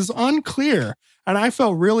hug? I was unclear. And I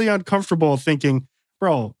felt really uncomfortable thinking,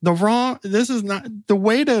 bro, this is not the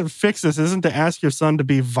way to fix this isn't to ask your son to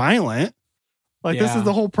be violent. Like, this is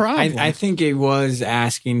the whole problem. I think it was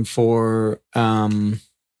asking for,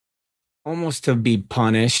 almost to be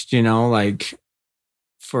punished, like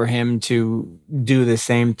for him to do the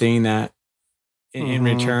same thing that in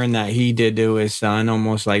return that he did to his son,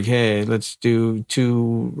 almost like, hey, let's do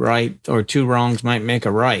two wrongs might make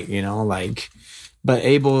a right, like But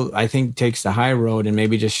Abel, I think, takes the high road and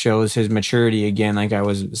maybe just shows his maturity again, like I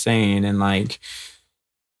was saying. And like,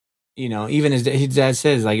 even his dad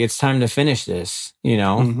says, like, it's time to finish this,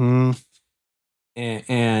 Mm-hmm.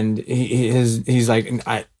 and he's like,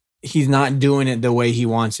 he's not doing it the way he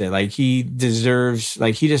wants it. Like he deserves,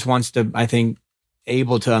 like he just wants to, I think,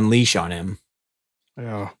 Abel to unleash on him.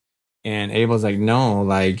 Yeah. And Abel's like, no,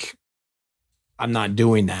 like, I'm not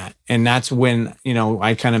doing that. And that's when,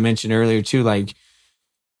 I kind of mentioned earlier too, like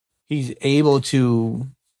he's able to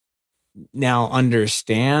now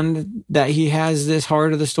understand that he has this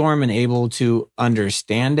heart of the storm and able to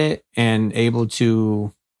understand it and able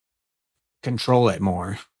to control it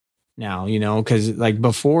more now, because like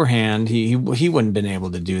beforehand, he wouldn't have been able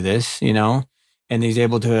to do this, and he's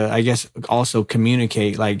able to, I guess, also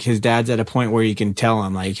communicate. Like his dad's at a point where he can tell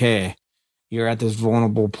him like, hey, you're at this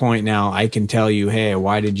vulnerable point now. I can tell you, hey,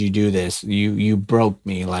 why did you do this? You broke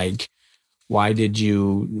me. Like, why did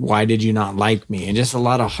you not like me? And just a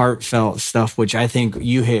lot of heartfelt stuff, which I think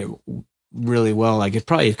you hit really well. Like it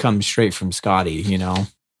probably comes straight from Scotty,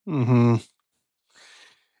 Mm-hmm.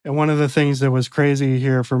 And one of the things that was crazy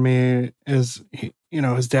here for me is,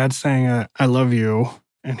 his dad saying, I love you.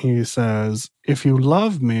 And he says, if you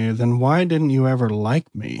love me, then why didn't you ever like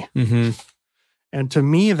me? Mm-hmm. And to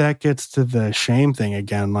me, that gets to the shame thing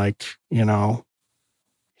again. Like,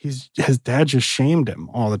 his dad just shamed him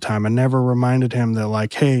all the time and never reminded him that,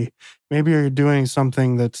 like, hey, maybe you're doing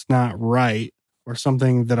something that's not right or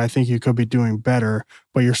something that I think you could be doing better,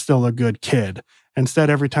 but you're still a good kid. Instead,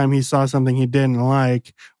 every time he saw something he didn't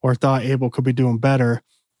like or thought Abel could be doing better,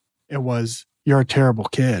 it was, you're a terrible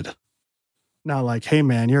kid. Not like, hey,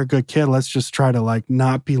 man, you're a good kid. Let's just try to, like,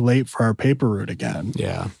 not be late for our paper route again.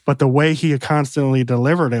 Yeah. But the way he constantly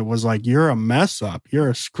delivered it was like, you're a mess up. You're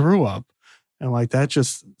a screw up. And, like, that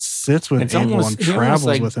just sits with Abel and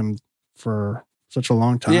travels with him for such a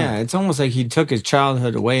long time. Yeah, it's almost like he took his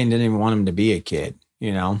childhood away and didn't even want him to be a kid,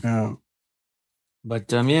 Yeah.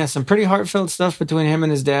 But, some pretty heartfelt stuff between him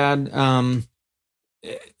and his dad.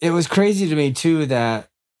 It was crazy to me, too, that,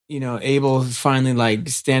 Abel finally like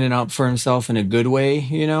standing up for himself in a good way,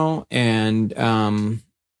 and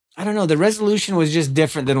I don't know. The resolution was just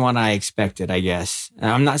different than what I expected, I guess.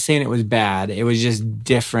 I'm not saying it was bad. It was just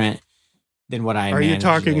different than what I imagined. Are you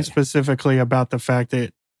talking specifically about the fact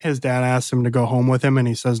that his dad asked him to go home with him and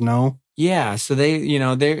he says no? Yeah. So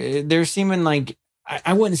they're seeming like,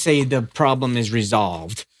 I wouldn't say the problem is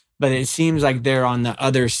resolved, but it seems like they're on the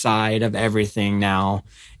other side of everything now.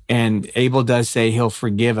 And Abel does say he'll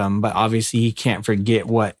forgive him, but obviously he can't forget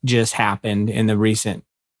what just happened in the recent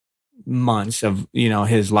months of,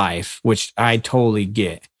 his life, which I totally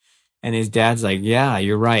get. And his dad's like, yeah,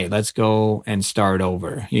 you're right. Let's go and start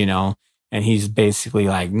over, and he's basically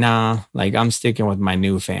like, nah, like I'm sticking with my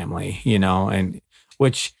new family, and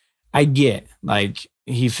which I get. Like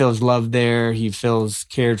he feels loved there. He feels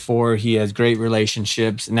cared for. He has great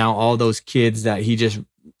relationships. Now all those kids that he just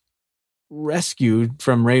rescued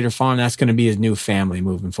from Raider Farm, that's going to be his new family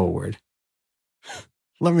moving forward.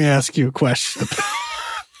 Let me ask you a question.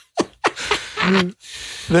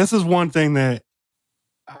 This is one thing that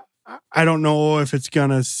I don't know if it's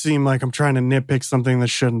going to seem like I'm trying to nitpick something that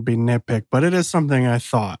shouldn't be nitpicked, but it is something I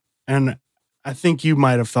thought. And I think you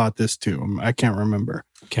might have thought this too. I can't remember.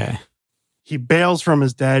 Okay. He bails from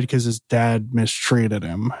his dad because his dad mistreated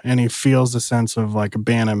him, and he feels a sense of like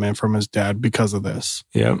abandonment from his dad because of this.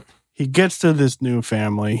 Yep. He gets to this new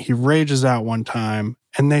family. He rages out one time,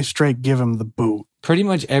 and they straight give him the boot. Pretty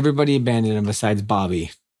much everybody abandoned him besides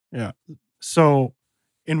Bobby. Yeah. So,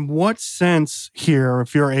 in what sense here,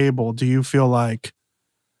 if you're able, do you feel like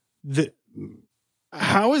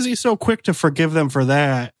how is he so quick to forgive them for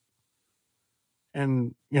that?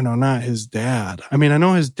 And, not his dad. I mean, I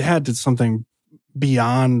know his dad did something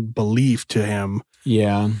beyond belief to him.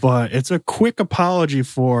 Yeah. But it's a quick apology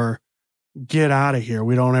for get out of here.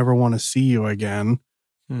 We don't ever want to see you again.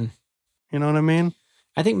 You know what I mean?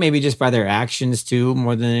 I think maybe just by their actions too,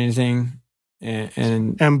 more than anything.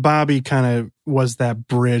 And Bobby kind of was that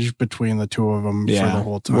bridge between the two of them for the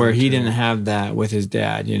whole time. Where he didn't have that with his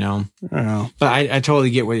dad, Yeah. But I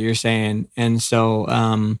totally get what you're saying. And so,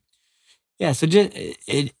 so just,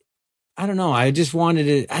 I don't know. I just wanted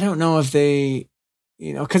it. I don't know if they,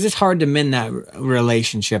 because it's hard to mend that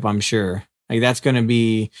relationship, I'm sure. Like that's going to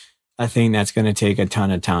be a thing that's going to take a ton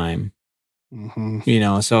of time.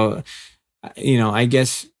 Mm-hmm. So, I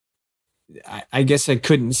guess I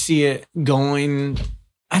couldn't see it going.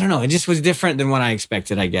 I don't know. It just was different than what I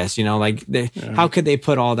expected, I guess, how could they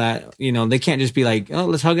put all that, they can't just be like, oh,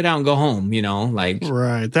 let's hug it out and go home, like.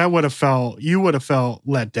 Right. That would have you would have felt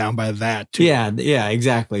let down by that too. Yeah,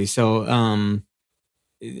 exactly. So,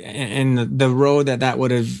 and the road that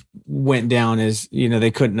would have went down is,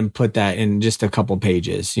 they couldn't have put that in just a couple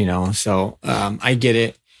pages, so I get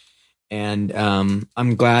it. And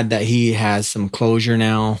I'm glad that he has some closure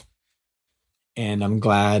now, and I'm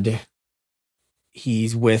glad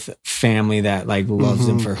he's with family that like loves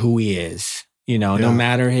him for who he is, no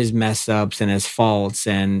matter his mess ups and his faults,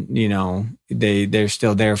 and they're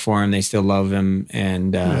still there for him, they still love him,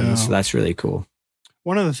 and so that's really cool.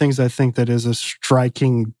 One of the things I think that is a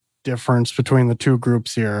striking difference between the two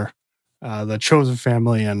groups here, the chosen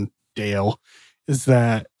family and Dale, is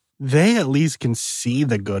that they at least can see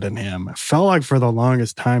the good in him. It felt like for the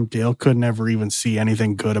longest time, Dale could never even see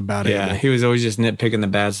anything good about it. Yeah, he was always just nitpicking the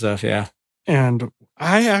bad stuff, yeah. And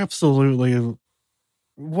I absolutely...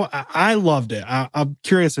 I loved it. I'm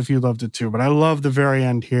curious if you loved it too, but I love the very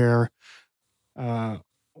end here,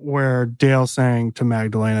 where Dale's saying to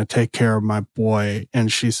Magdalena, "Take care of my boy,"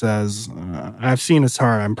 and she says, "I've seen his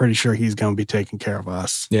heart. I'm pretty sure he's going to be taking care of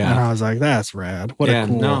us." Yeah, and I was like, "That's rad! What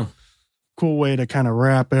a cool way to kind of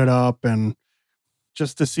wrap it up, and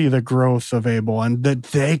just to see the growth of Abel, and that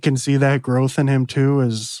they can see that growth in him too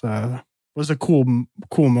was a cool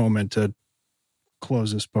moment to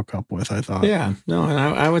close this book up with, I thought. Yeah, no, and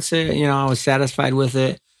I would say, I was satisfied with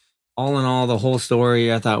it. All in all, the whole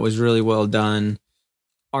story I thought was really well done.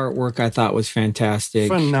 Artwork I thought was fantastic.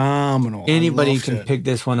 Phenomenal. Anybody can pick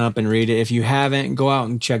this one up and read it. If you haven't, go out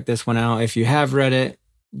and check this one out. If you have read it,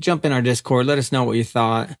 jump in our Discord. Let us know what you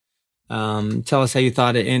thought. Tell us how you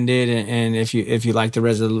thought it ended, and if you liked the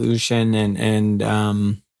resolution,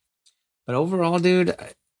 but overall, dude,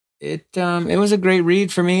 it was a great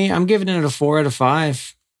read for me. I'm giving it a 4 out of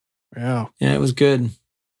 5. Yeah, it was good.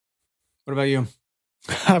 What about you?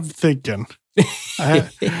 I'm thinking.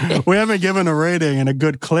 We haven't given a rating and a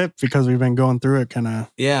good clip because we've been going through it kind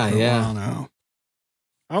of. Yeah. Now.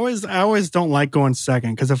 I always don't like going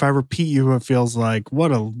second, because if I repeat you, it feels like,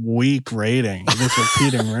 what a weak rating. This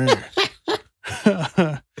repeating rating.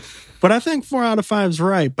 But I think 4 out of 5 is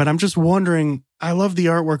right. But I'm just wondering, I love the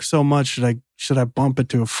artwork so much. Should I bump it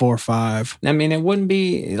to a 4 or 5? I mean, it wouldn't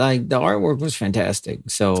be like, the artwork was fantastic.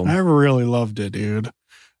 So I really loved it, dude.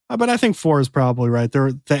 But I think 4 is probably right.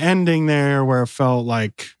 The ending there where it felt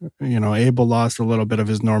like, Abel lost a little bit of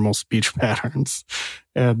his normal speech patterns.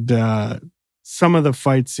 And some of the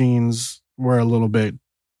fight scenes were a little bit,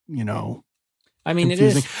 I mean,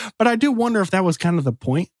 confusing. It is. But I do wonder if that was kind of the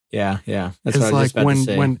point. Yeah. That's what I was just about to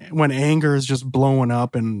say. When anger is just blowing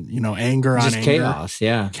up, and anger just on anger, chaos,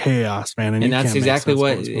 yeah, chaos, man, and that's exactly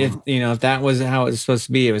what if that was how it was supposed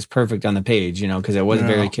to be, it was perfect on the page, because it was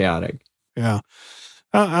very chaotic. Yeah,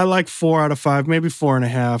 I like 4 out of 5, maybe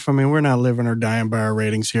 4.5. I mean, we're not living or dying by our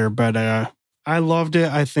ratings here, but I loved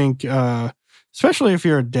it. I think, especially if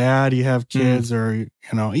you're a dad, you have kids, or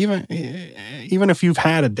even if you've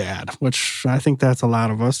had a dad, which I think that's a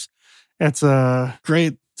lot of us. It's a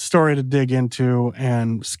great story to dig into,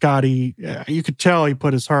 and Scotty, you could tell he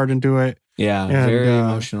put his heart into it. Yeah, and, very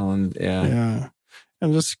emotional, and and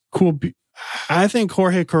just cool. I think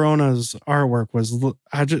Jorge Corona's artwork was.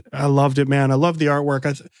 I loved it, man. I love the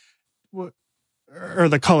artwork. Or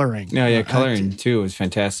the coloring. Yeah, coloring too was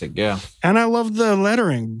fantastic. Yeah, and I love the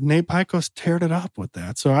lettering. Nate Picos teared it up with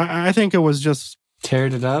that. So I think it was just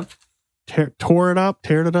teared it up. Tore it up.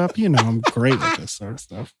 I'm great with this sort of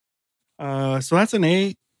stuff. So that's an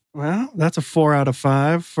 8. Well, that's a 4 out of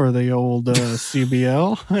 5 for the old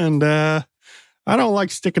CBL. And I don't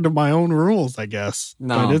like sticking to my own rules, I guess.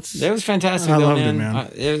 No, but it was fantastic. I loved it,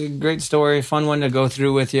 man. It was a great story, fun one to go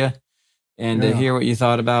through with you, and to hear what you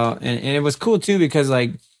thought about. And it was cool too, because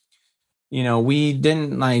we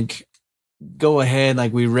didn't go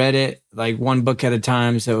ahead, we read it one book at a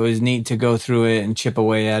time. So it was neat to go through it and chip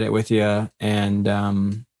away at it with you. And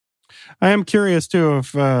I am curious too,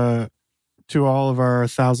 if to all of our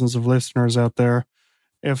thousands of listeners out there,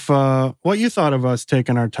 if what you thought of us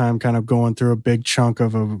taking our time kind of going through a big chunk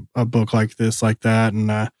of a book like this, like that, and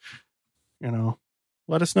let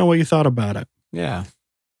us know what you thought about it. Yeah,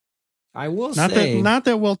 I will say not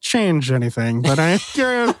that we'll change anything, but I'm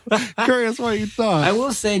curious what you thought. I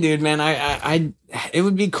will say, dude, man, I it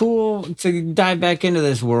would be cool to dive back into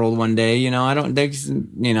this world one day. I don't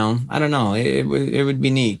know. It would be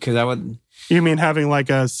neat, because I would. You mean having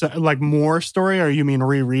more story, or you mean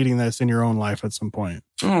rereading this in your own life at some point?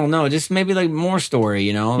 Oh no, just maybe more story,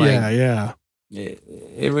 Yeah.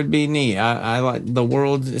 It would be neat. I like the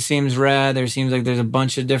world. It seems rad. There's a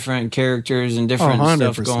bunch of different characters and different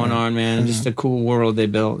stuff going on, man. Yeah. Just a cool world they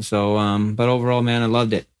built. So, but overall, man, I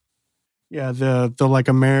loved it. Yeah, the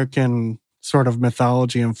American sort of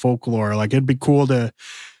mythology and folklore. It'd be cool to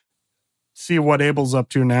see what Abel's up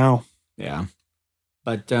to now. Yeah.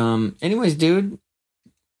 But anyways, dude,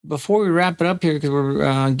 before we wrap it up here, because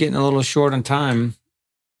we're getting a little short on time,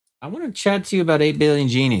 I want to chat to you about 8 Billion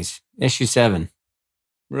Genies, issue 7,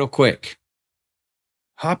 real quick.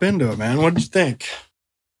 Hop into it, man. What did you think?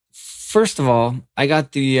 First of all, I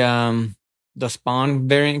got the Spawn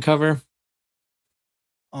variant cover.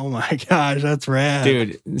 Oh my gosh, that's rad.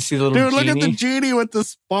 Dude, see the little Dude, genie? look at the genie with the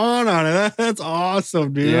Spawn on it. That's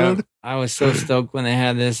awesome, dude. Yeah, I was so stoked when they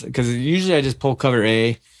had this, because usually I just pull cover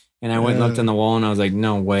A, and I went and looked on the wall, and I was like,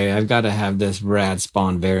 no way, I've got to have this rad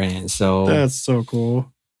Spawn variant. So that's so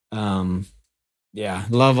cool. Yeah,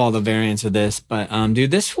 love all the variants of this. But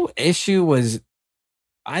dude, this whole issue was,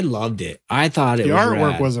 I loved it. I thought the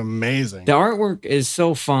artwork rad. Was amazing. The artwork is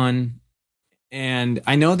so fun. And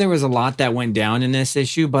I know there was a lot that went down in this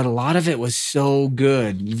issue, but a lot of it was so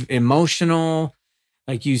good. Emotional.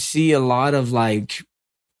 Like, you see a lot of like,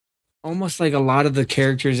 almost like a lot of the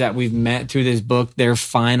characters that we've met through this book, their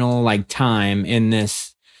final like time in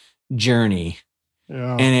this journey.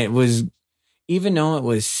 Yeah. And it was, even though it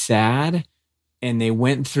was sad and they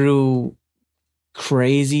went through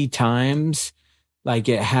crazy times, like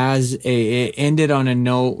it ended on a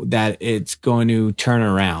note that it's going to turn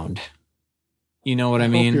around. You know what I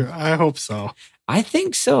mean? I hope so. I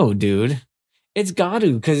think so, dude. It's got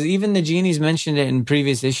to, because even the genies mentioned it in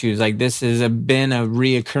previous issues. Like, this has been a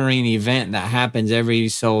reoccurring event that happens every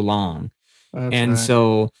so long. That's and right.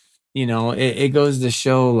 So, you know, it goes to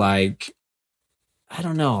show, like, I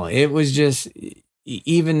don't know. It was just,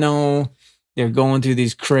 even though they're going through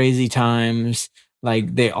these crazy times,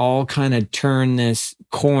 like, they all kind of turn this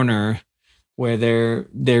corner where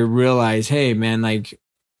they realize, hey, man, like,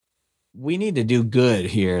 we need to do good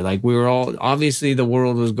here. Like, we were all, obviously the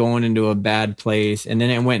world was going into a bad place, and then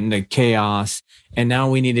it went into chaos, and now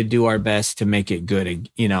we need to do our best to make it good,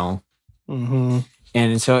 you know? Mm-hmm.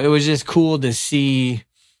 And so it was just cool to see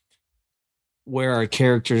where our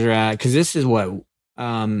characters are at. 'Cause this is what,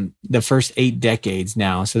 the first 8 decades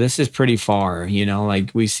now. So this is pretty far, you know,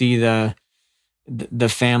 like we see the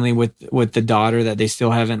family with the daughter that they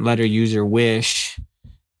still haven't let her use her wish.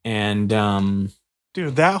 And,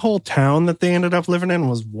 dude, that whole town that they ended up living in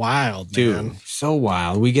was wild, man. Dude, so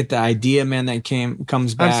wild. We get the idea, man, that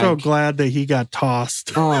comes back. I'm so glad that he got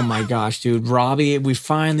tossed. Oh my gosh, dude. Robbie, we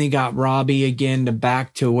finally got Robbie again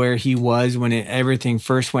back to where he was when everything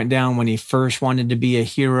first went down, when he first wanted to be a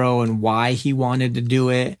hero and why he wanted to do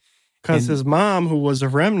it. Because his mom, who was a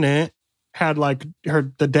remnant, had like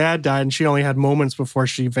the dad died and she only had moments before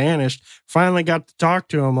she vanished. Finally got to talk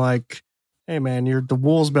to him like, hey man, the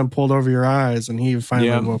wool's been pulled over your eyes, and he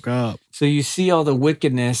finally woke up. So you see all the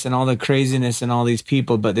wickedness and all the craziness and all these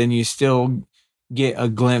people, but then you still get a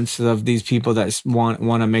glimpse of these people that want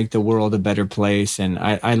to make the world a better place. And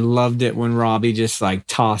I loved it when Robbie just like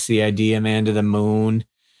tossed the idea, man, to the moon.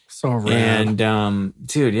 So rad. And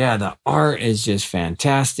dude, yeah, the art is just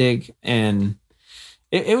fantastic, and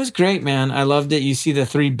it was great, man. I loved it. You see the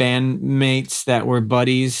 3 bandmates that were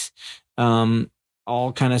buddies,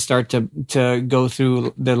 all kind of start to go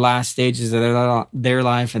through the last stages of their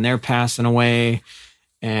life, and they're passing away.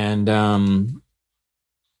 And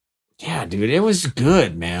yeah, dude, it was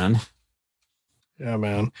good, man. Yeah,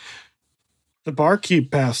 man. The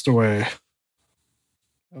barkeep passed away.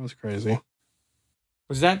 That was crazy.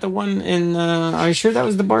 Was that the one in are you sure that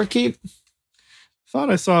was the barkeep? Thought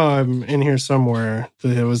I saw him in here somewhere.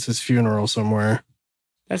 It was his funeral somewhere.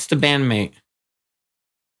 That's the bandmate.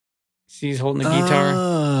 See, he's holding the guitar.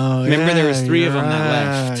 Oh, remember, there was 3 of them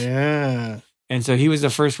that left. Yeah. And so he was the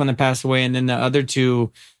first one that passed away, and then the other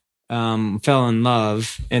 2 fell in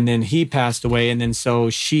love, and then he passed away, and then so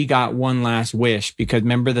she got one last wish, because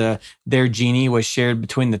remember their genie was shared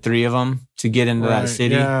between the 3 of them to get into that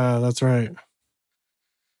city. Yeah, that's right.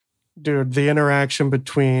 Dude, the interaction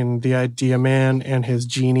between the Idea Man and his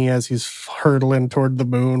genie as he's hurtling toward the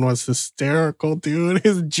moon was hysterical, dude.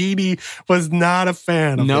 His genie was not a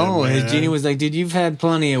fan of him, his genie was like, dude, you've had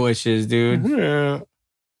plenty of wishes, dude. Yeah.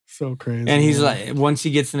 So crazy. And he's like, once he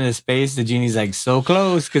gets into space, the genie's like so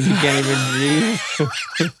close because he can't even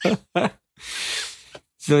breathe.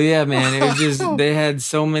 So yeah, man, it was just, they had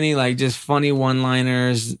so many like just funny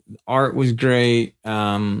one-liners. Art was great.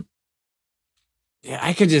 Yeah,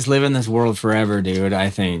 I could just live in this world forever, dude,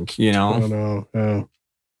 I think, you know? I don't know. Yeah.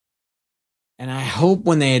 And I hope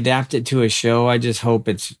when they adapt it to a show, I just hope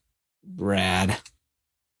it's rad.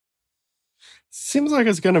 Seems like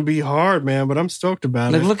it's going to be hard, man, but I'm stoked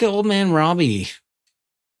about it. Look at old man Robbie.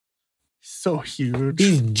 So huge.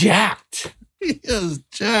 He's jacked. He is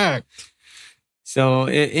jacked. So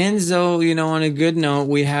it ends though, you know, on a good note.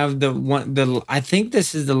 We have I think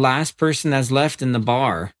this is the last person that's left in the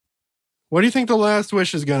bar. What do you think the last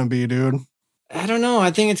wish is going to be, dude? I don't know.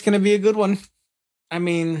 I think it's going to be a good one. I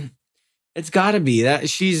mean, it's got to be that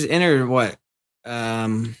she's in her what?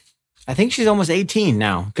 I think she's almost 18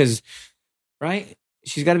 now, because right,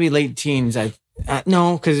 she's got to be late teens.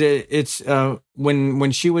 No, because it's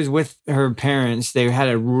when she was with her parents, they had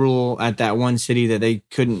a rule at that one city that they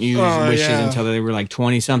couldn't use wishes until they were like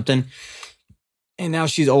 20 something, and now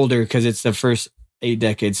she's older because it's the first 8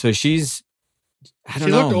 decades. So she's. She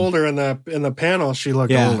looked older in the panel. She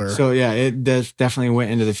looked older. So it definitely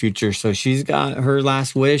went into the future. So she's got her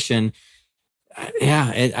last wish, and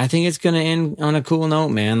I think it's going to end on a cool note,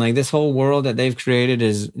 man. Like, this whole world that they've created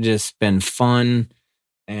has just been fun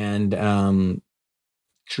and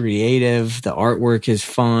creative. The artwork is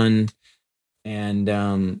fun, and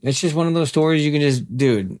it's just one of those stories you can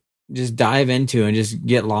just dive into and just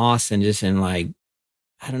get lost and just I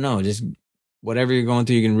don't know, just. Whatever you're going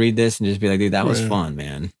through, you can read this and just be like, dude, that was fun,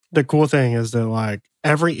 man. The cool thing is that like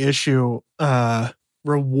every issue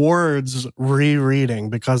rewards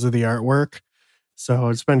rereading because of the artwork. So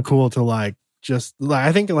it's been cool to like just like,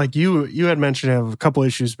 I think like you had mentioned it a couple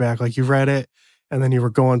issues back, like you read it and then you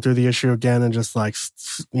were going through the issue again and just like,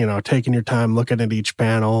 taking your time looking at each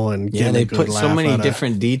panel and getting they put so many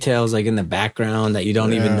different details like in the background that you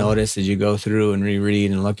don't even notice as you go through and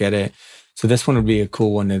reread and look at it. So this one would be a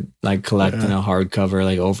cool one to like collect in a hardcover,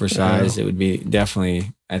 like oversized. It would be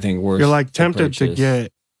definitely, I think, worth. You're like tempted to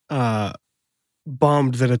get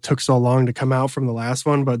bummed that it took so long to come out from the last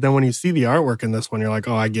one, but then when you see the artwork in this one, you're like,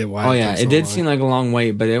 oh, I get why. Oh yeah, it did seem like a long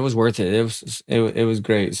wait, but it was worth it. It was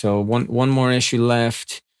great. So one more issue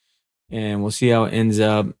left, and we'll see how it ends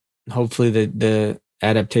up. Hopefully the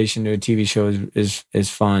adaptation to a TV show is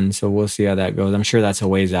fun. So we'll see how that goes. I'm sure that's a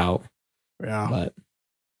ways out. Yeah, but.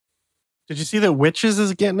 Did you see that Witches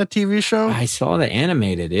is getting a TV show? I saw the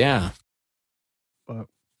animated, yeah. But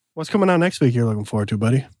what's coming out next week you're looking forward to,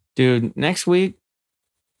 buddy? Dude, next week,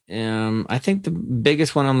 I think the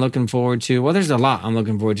biggest one I'm looking forward to, well, there's a lot I'm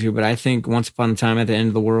looking forward to, but I think Once Upon a Time at the End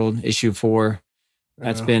of the World, issue 4,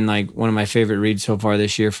 that's been like one of my favorite reads so far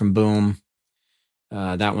this year from Boom.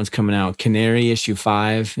 That one's coming out. Canary, issue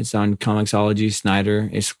 5. It's on Comixology, Snyder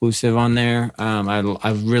exclusive on there.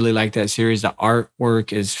 I really like that series. The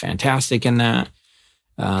artwork is fantastic in that.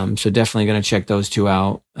 So definitely going to check those two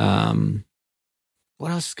out.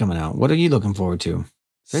 What else is coming out? What are you looking forward to?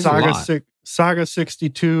 Saga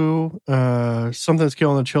 62, Something's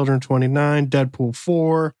Killing the Children 29, Deadpool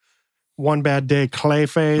 4, One Bad Day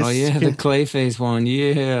Clayface. Oh yeah, the Clayface one.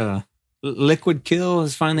 Yeah. Liquid Kill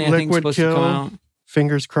is finally, I think, supposed to come out.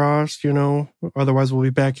 Fingers crossed, Otherwise, we'll be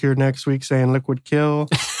back here next week saying Liquid Kill.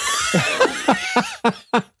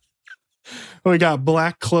 We got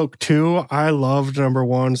Black Cloak 2. I loved number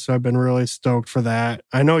 1, so I've been really stoked for that.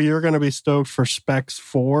 I know you're going to be stoked for Specs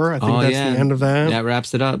 4. I think that's the end of that. That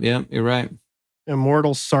wraps it up. Yeah, you're right.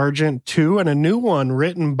 Immortal Sergeant 2, and a new one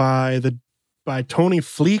written by Tony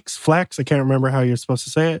Flex. I can't remember how you're supposed to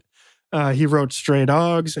say it. He wrote Stray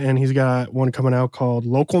Dogs, and he's got one coming out called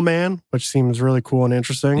Local Man, which seems really cool and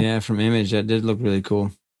interesting. Yeah, from Image, that did look really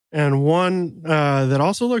cool. And one that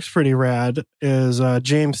also looks pretty rad is a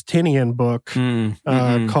James Tynion book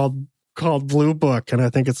called Blue Book, and I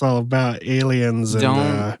think it's all about aliens.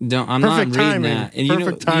 I'm not reading timing. That. And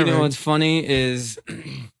perfect timing. You know what's funny is,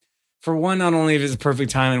 for one, not only is it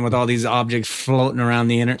perfect timing with all these objects floating around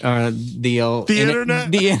the internet. I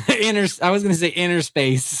was going to say inner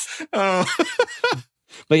space. Oh,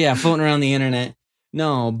 but yeah, floating around the internet.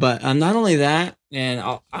 No, but not only that, and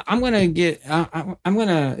I'm gonna get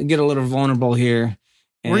a little vulnerable here.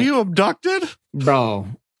 Were you abducted, bro?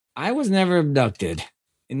 I was never abducted.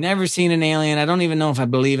 Never seen an alien. I don't even know if I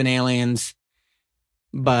believe in aliens.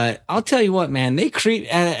 But I'll tell you what, man, they creep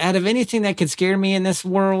out of anything that could scare me in this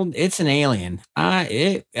world. It's an alien.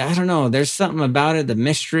 I don't know. There's something about it, the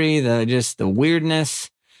mystery, the weirdness.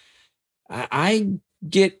 I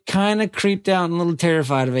get kind of creeped out and a little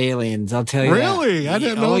terrified of aliens. I'll tell you. Really? I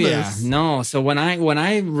didn't know this. Yeah. No. So when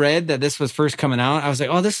I read that this was first coming out, I was like,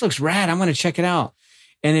 oh, this looks rad. I'm going to check it out.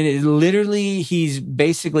 And it literally, he's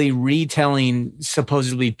basically retelling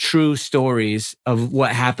supposedly true stories of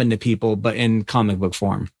what happened to people, but in comic book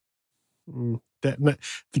form. The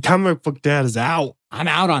comic book dad is out. I'm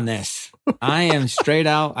out on this. I am straight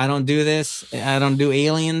out. I don't do this. I don't do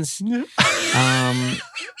aliens.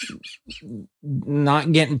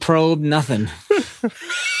 Not getting probed, nothing.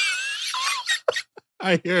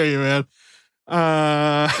 I hear you, man.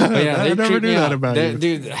 I never knew that about you.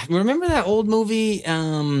 Dude, remember that old movie,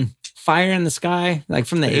 Fire in the Sky, like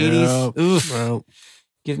from the 80s? Oof. Well,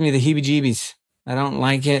 gives me the heebie-jeebies. I don't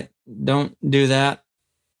like it. Don't do that.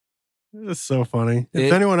 It's so funny.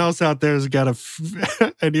 If anyone else out there has got an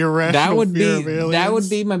irrational fear of aliens, that would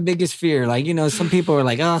be my biggest fear. Like, some people are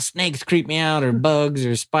like, oh, snakes creep me out, or bugs,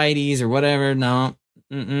 or spideys, or whatever. No.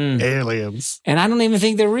 Aliens. And I don't even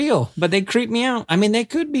think they're real, but they creep me out. I mean, they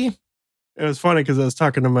could be. It was funny because I was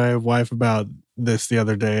talking to my wife about this the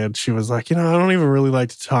other day, and she was like, I don't even really like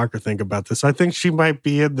to talk or think about this. I think she might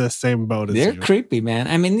be in the same boat as you. They're creepy, man.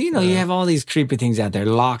 I mean, you have all these creepy things out there.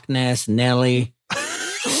 Loch Ness, Nelly,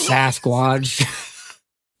 Sasquatch.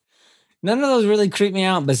 None of those really creep me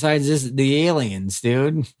out besides the aliens,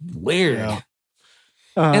 dude. Weird. Yeah.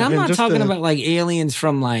 And I'm not talking about like aliens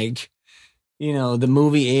from like, the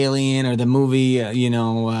movie Alien or the movie,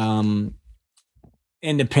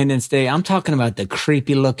 Independence Day. I'm talking about the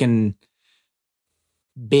creepy looking,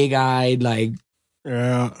 big-eyed, like,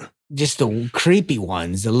 just the creepy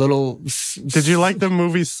ones, the little... Did you like the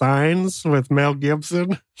movie Signs with Mel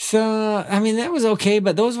Gibson? So, I mean, that was okay,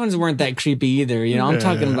 but those ones weren't that creepy either. I'm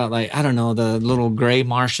talking about, like, I don't know, the little gray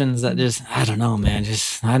Martians that just, I don't know, man,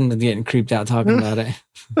 I'm getting creeped out talking about it.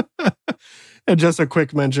 And just a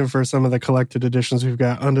quick mention for some of the collected editions. We've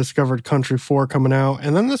got Undiscovered Country 4 coming out.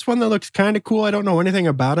 And then this one that looks kind of cool. I don't know anything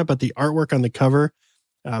about it, but the artwork on the cover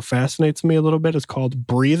fascinates me a little bit. It's called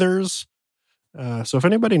Breathers. So if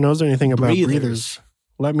anybody knows anything about Breathers,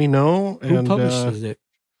 let me know. Who publishes it?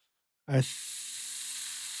 I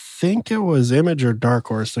think it was Image or Dark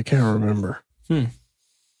Horse. I can't remember.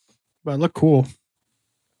 But it looked cool.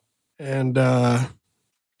 And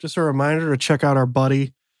just a reminder to check out our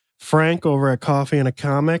buddy Frank over at Coffee and a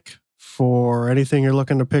Comic for anything you're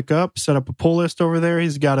looking to pick up. Set up a pull list over there.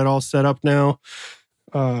 He's got it all set up now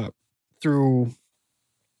through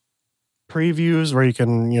previews where you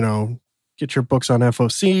can, get your books on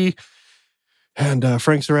FOC. And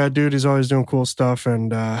Frank's a rad dude. He's always doing cool stuff.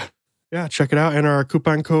 And check it out. Enter our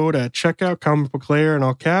coupon code at checkout, Comic Book Lair in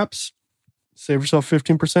all caps. Save yourself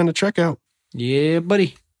 15% at checkout. Yeah,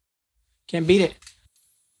 buddy. Can't beat it.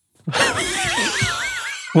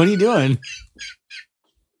 What are you doing?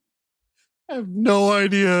 I have no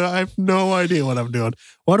idea what I'm doing.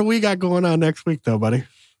 What do we got going on next week, though, buddy?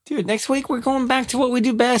 Dude, next week we're going back to what we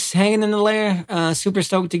do best, hanging in the lair. Super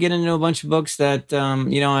stoked to get into a bunch of books that,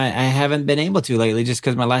 I haven't been able to lately just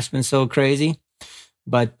because my life's been so crazy.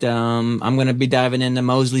 But I'm going to be diving into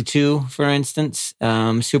Mosley 2, for instance.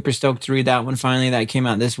 Super stoked to read that one finally. That came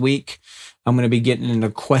out this week. I'm going to be getting into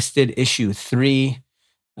Quested issue 3.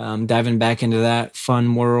 Diving back into that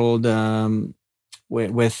fun world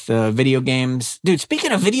with video games. Dude,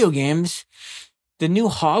 speaking of video games, the new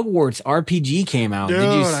Hogwarts RPG came out. Dude,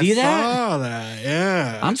 did you see that? I saw that,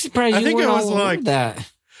 yeah. I'm surprised you weren't all over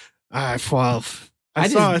that. I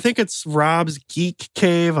think it's Rob's Geek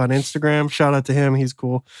Cave on Instagram. Shout out to him. He's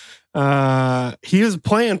cool. He was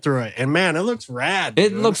playing through it, and man, it looks rad.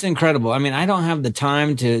 It looks incredible. I mean, I don't have the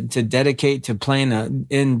time to dedicate to playing an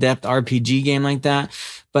in-depth RPG game like that,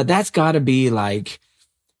 but that's got to be like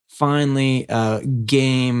finally a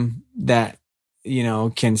game that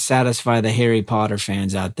can satisfy the Harry Potter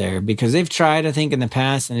fans out there, because they've tried, I think, in the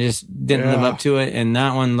past and just didn't live up to it. And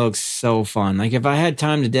that one looks so fun. Like if I had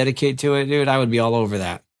time to dedicate to it, dude, I would be all over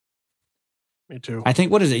that. Me too. I think,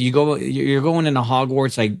 what is it? You're going into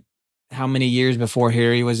Hogwarts like how many years before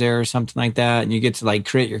Harry was there or something like that. And you get to like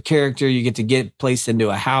create your character. You get to get placed into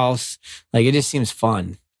a house. Like it just seems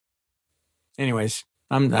fun. Anyways,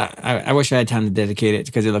 I wish I had time to dedicate it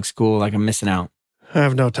because it looks cool. Like I'm missing out. I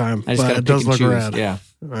have no time, but it does look rad. Yeah.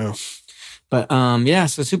 Wow. But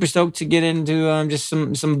so super stoked to get into just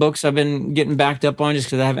some books I've been getting backed up on just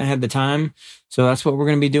because I haven't had the time. So that's what we're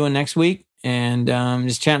going to be doing next week. And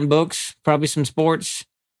just chatting books, probably some sports,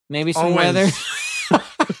 maybe some weather.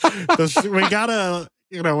 We gotta,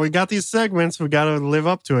 we got these segments. We gotta live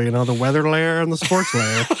up to it. The weather layer and the sports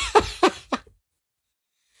layer.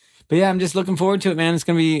 But yeah, I'm just looking forward to it, man. It's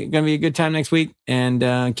gonna be a good time next week, and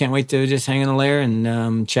can't wait to just hang in the lair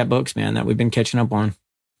and chat books, man, that we've been catching up on.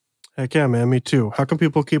 Heck yeah, man. Me too. How can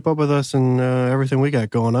people keep up with us and everything we got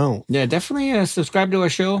going on? Yeah, definitely subscribe to our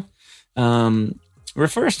show.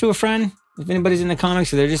 Refer us to a friend. If anybody's in the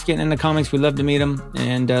comics or they're just getting into comics, we'd love to meet them.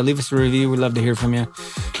 And leave us a review. We'd love to hear from you.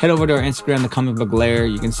 Head over to our Instagram, The Comic Book Lair.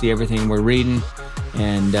 You can see everything we're reading.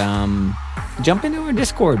 And jump into our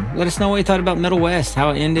Discord. Let us know what you thought about Middlewest,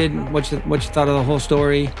 how it ended, what you thought of the whole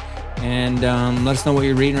story. And let us know what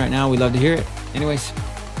you're reading right now. We'd love to hear it. Anyways,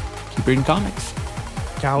 keep reading comics.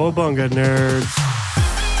 Cowabunga, nerds.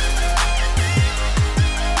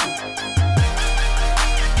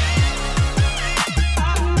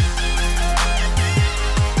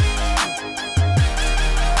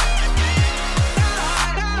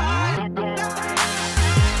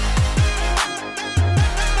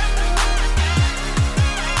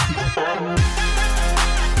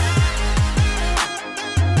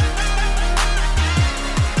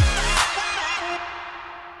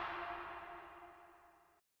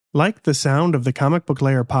 Like the sound of the Comic Book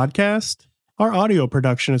Layer podcast? Our audio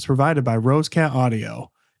production is provided by Rosecat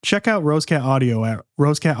Audio. Check out Rosecat Audio at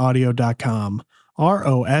rosecataudio.com.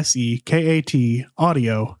 ROSEKAT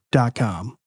audio.com.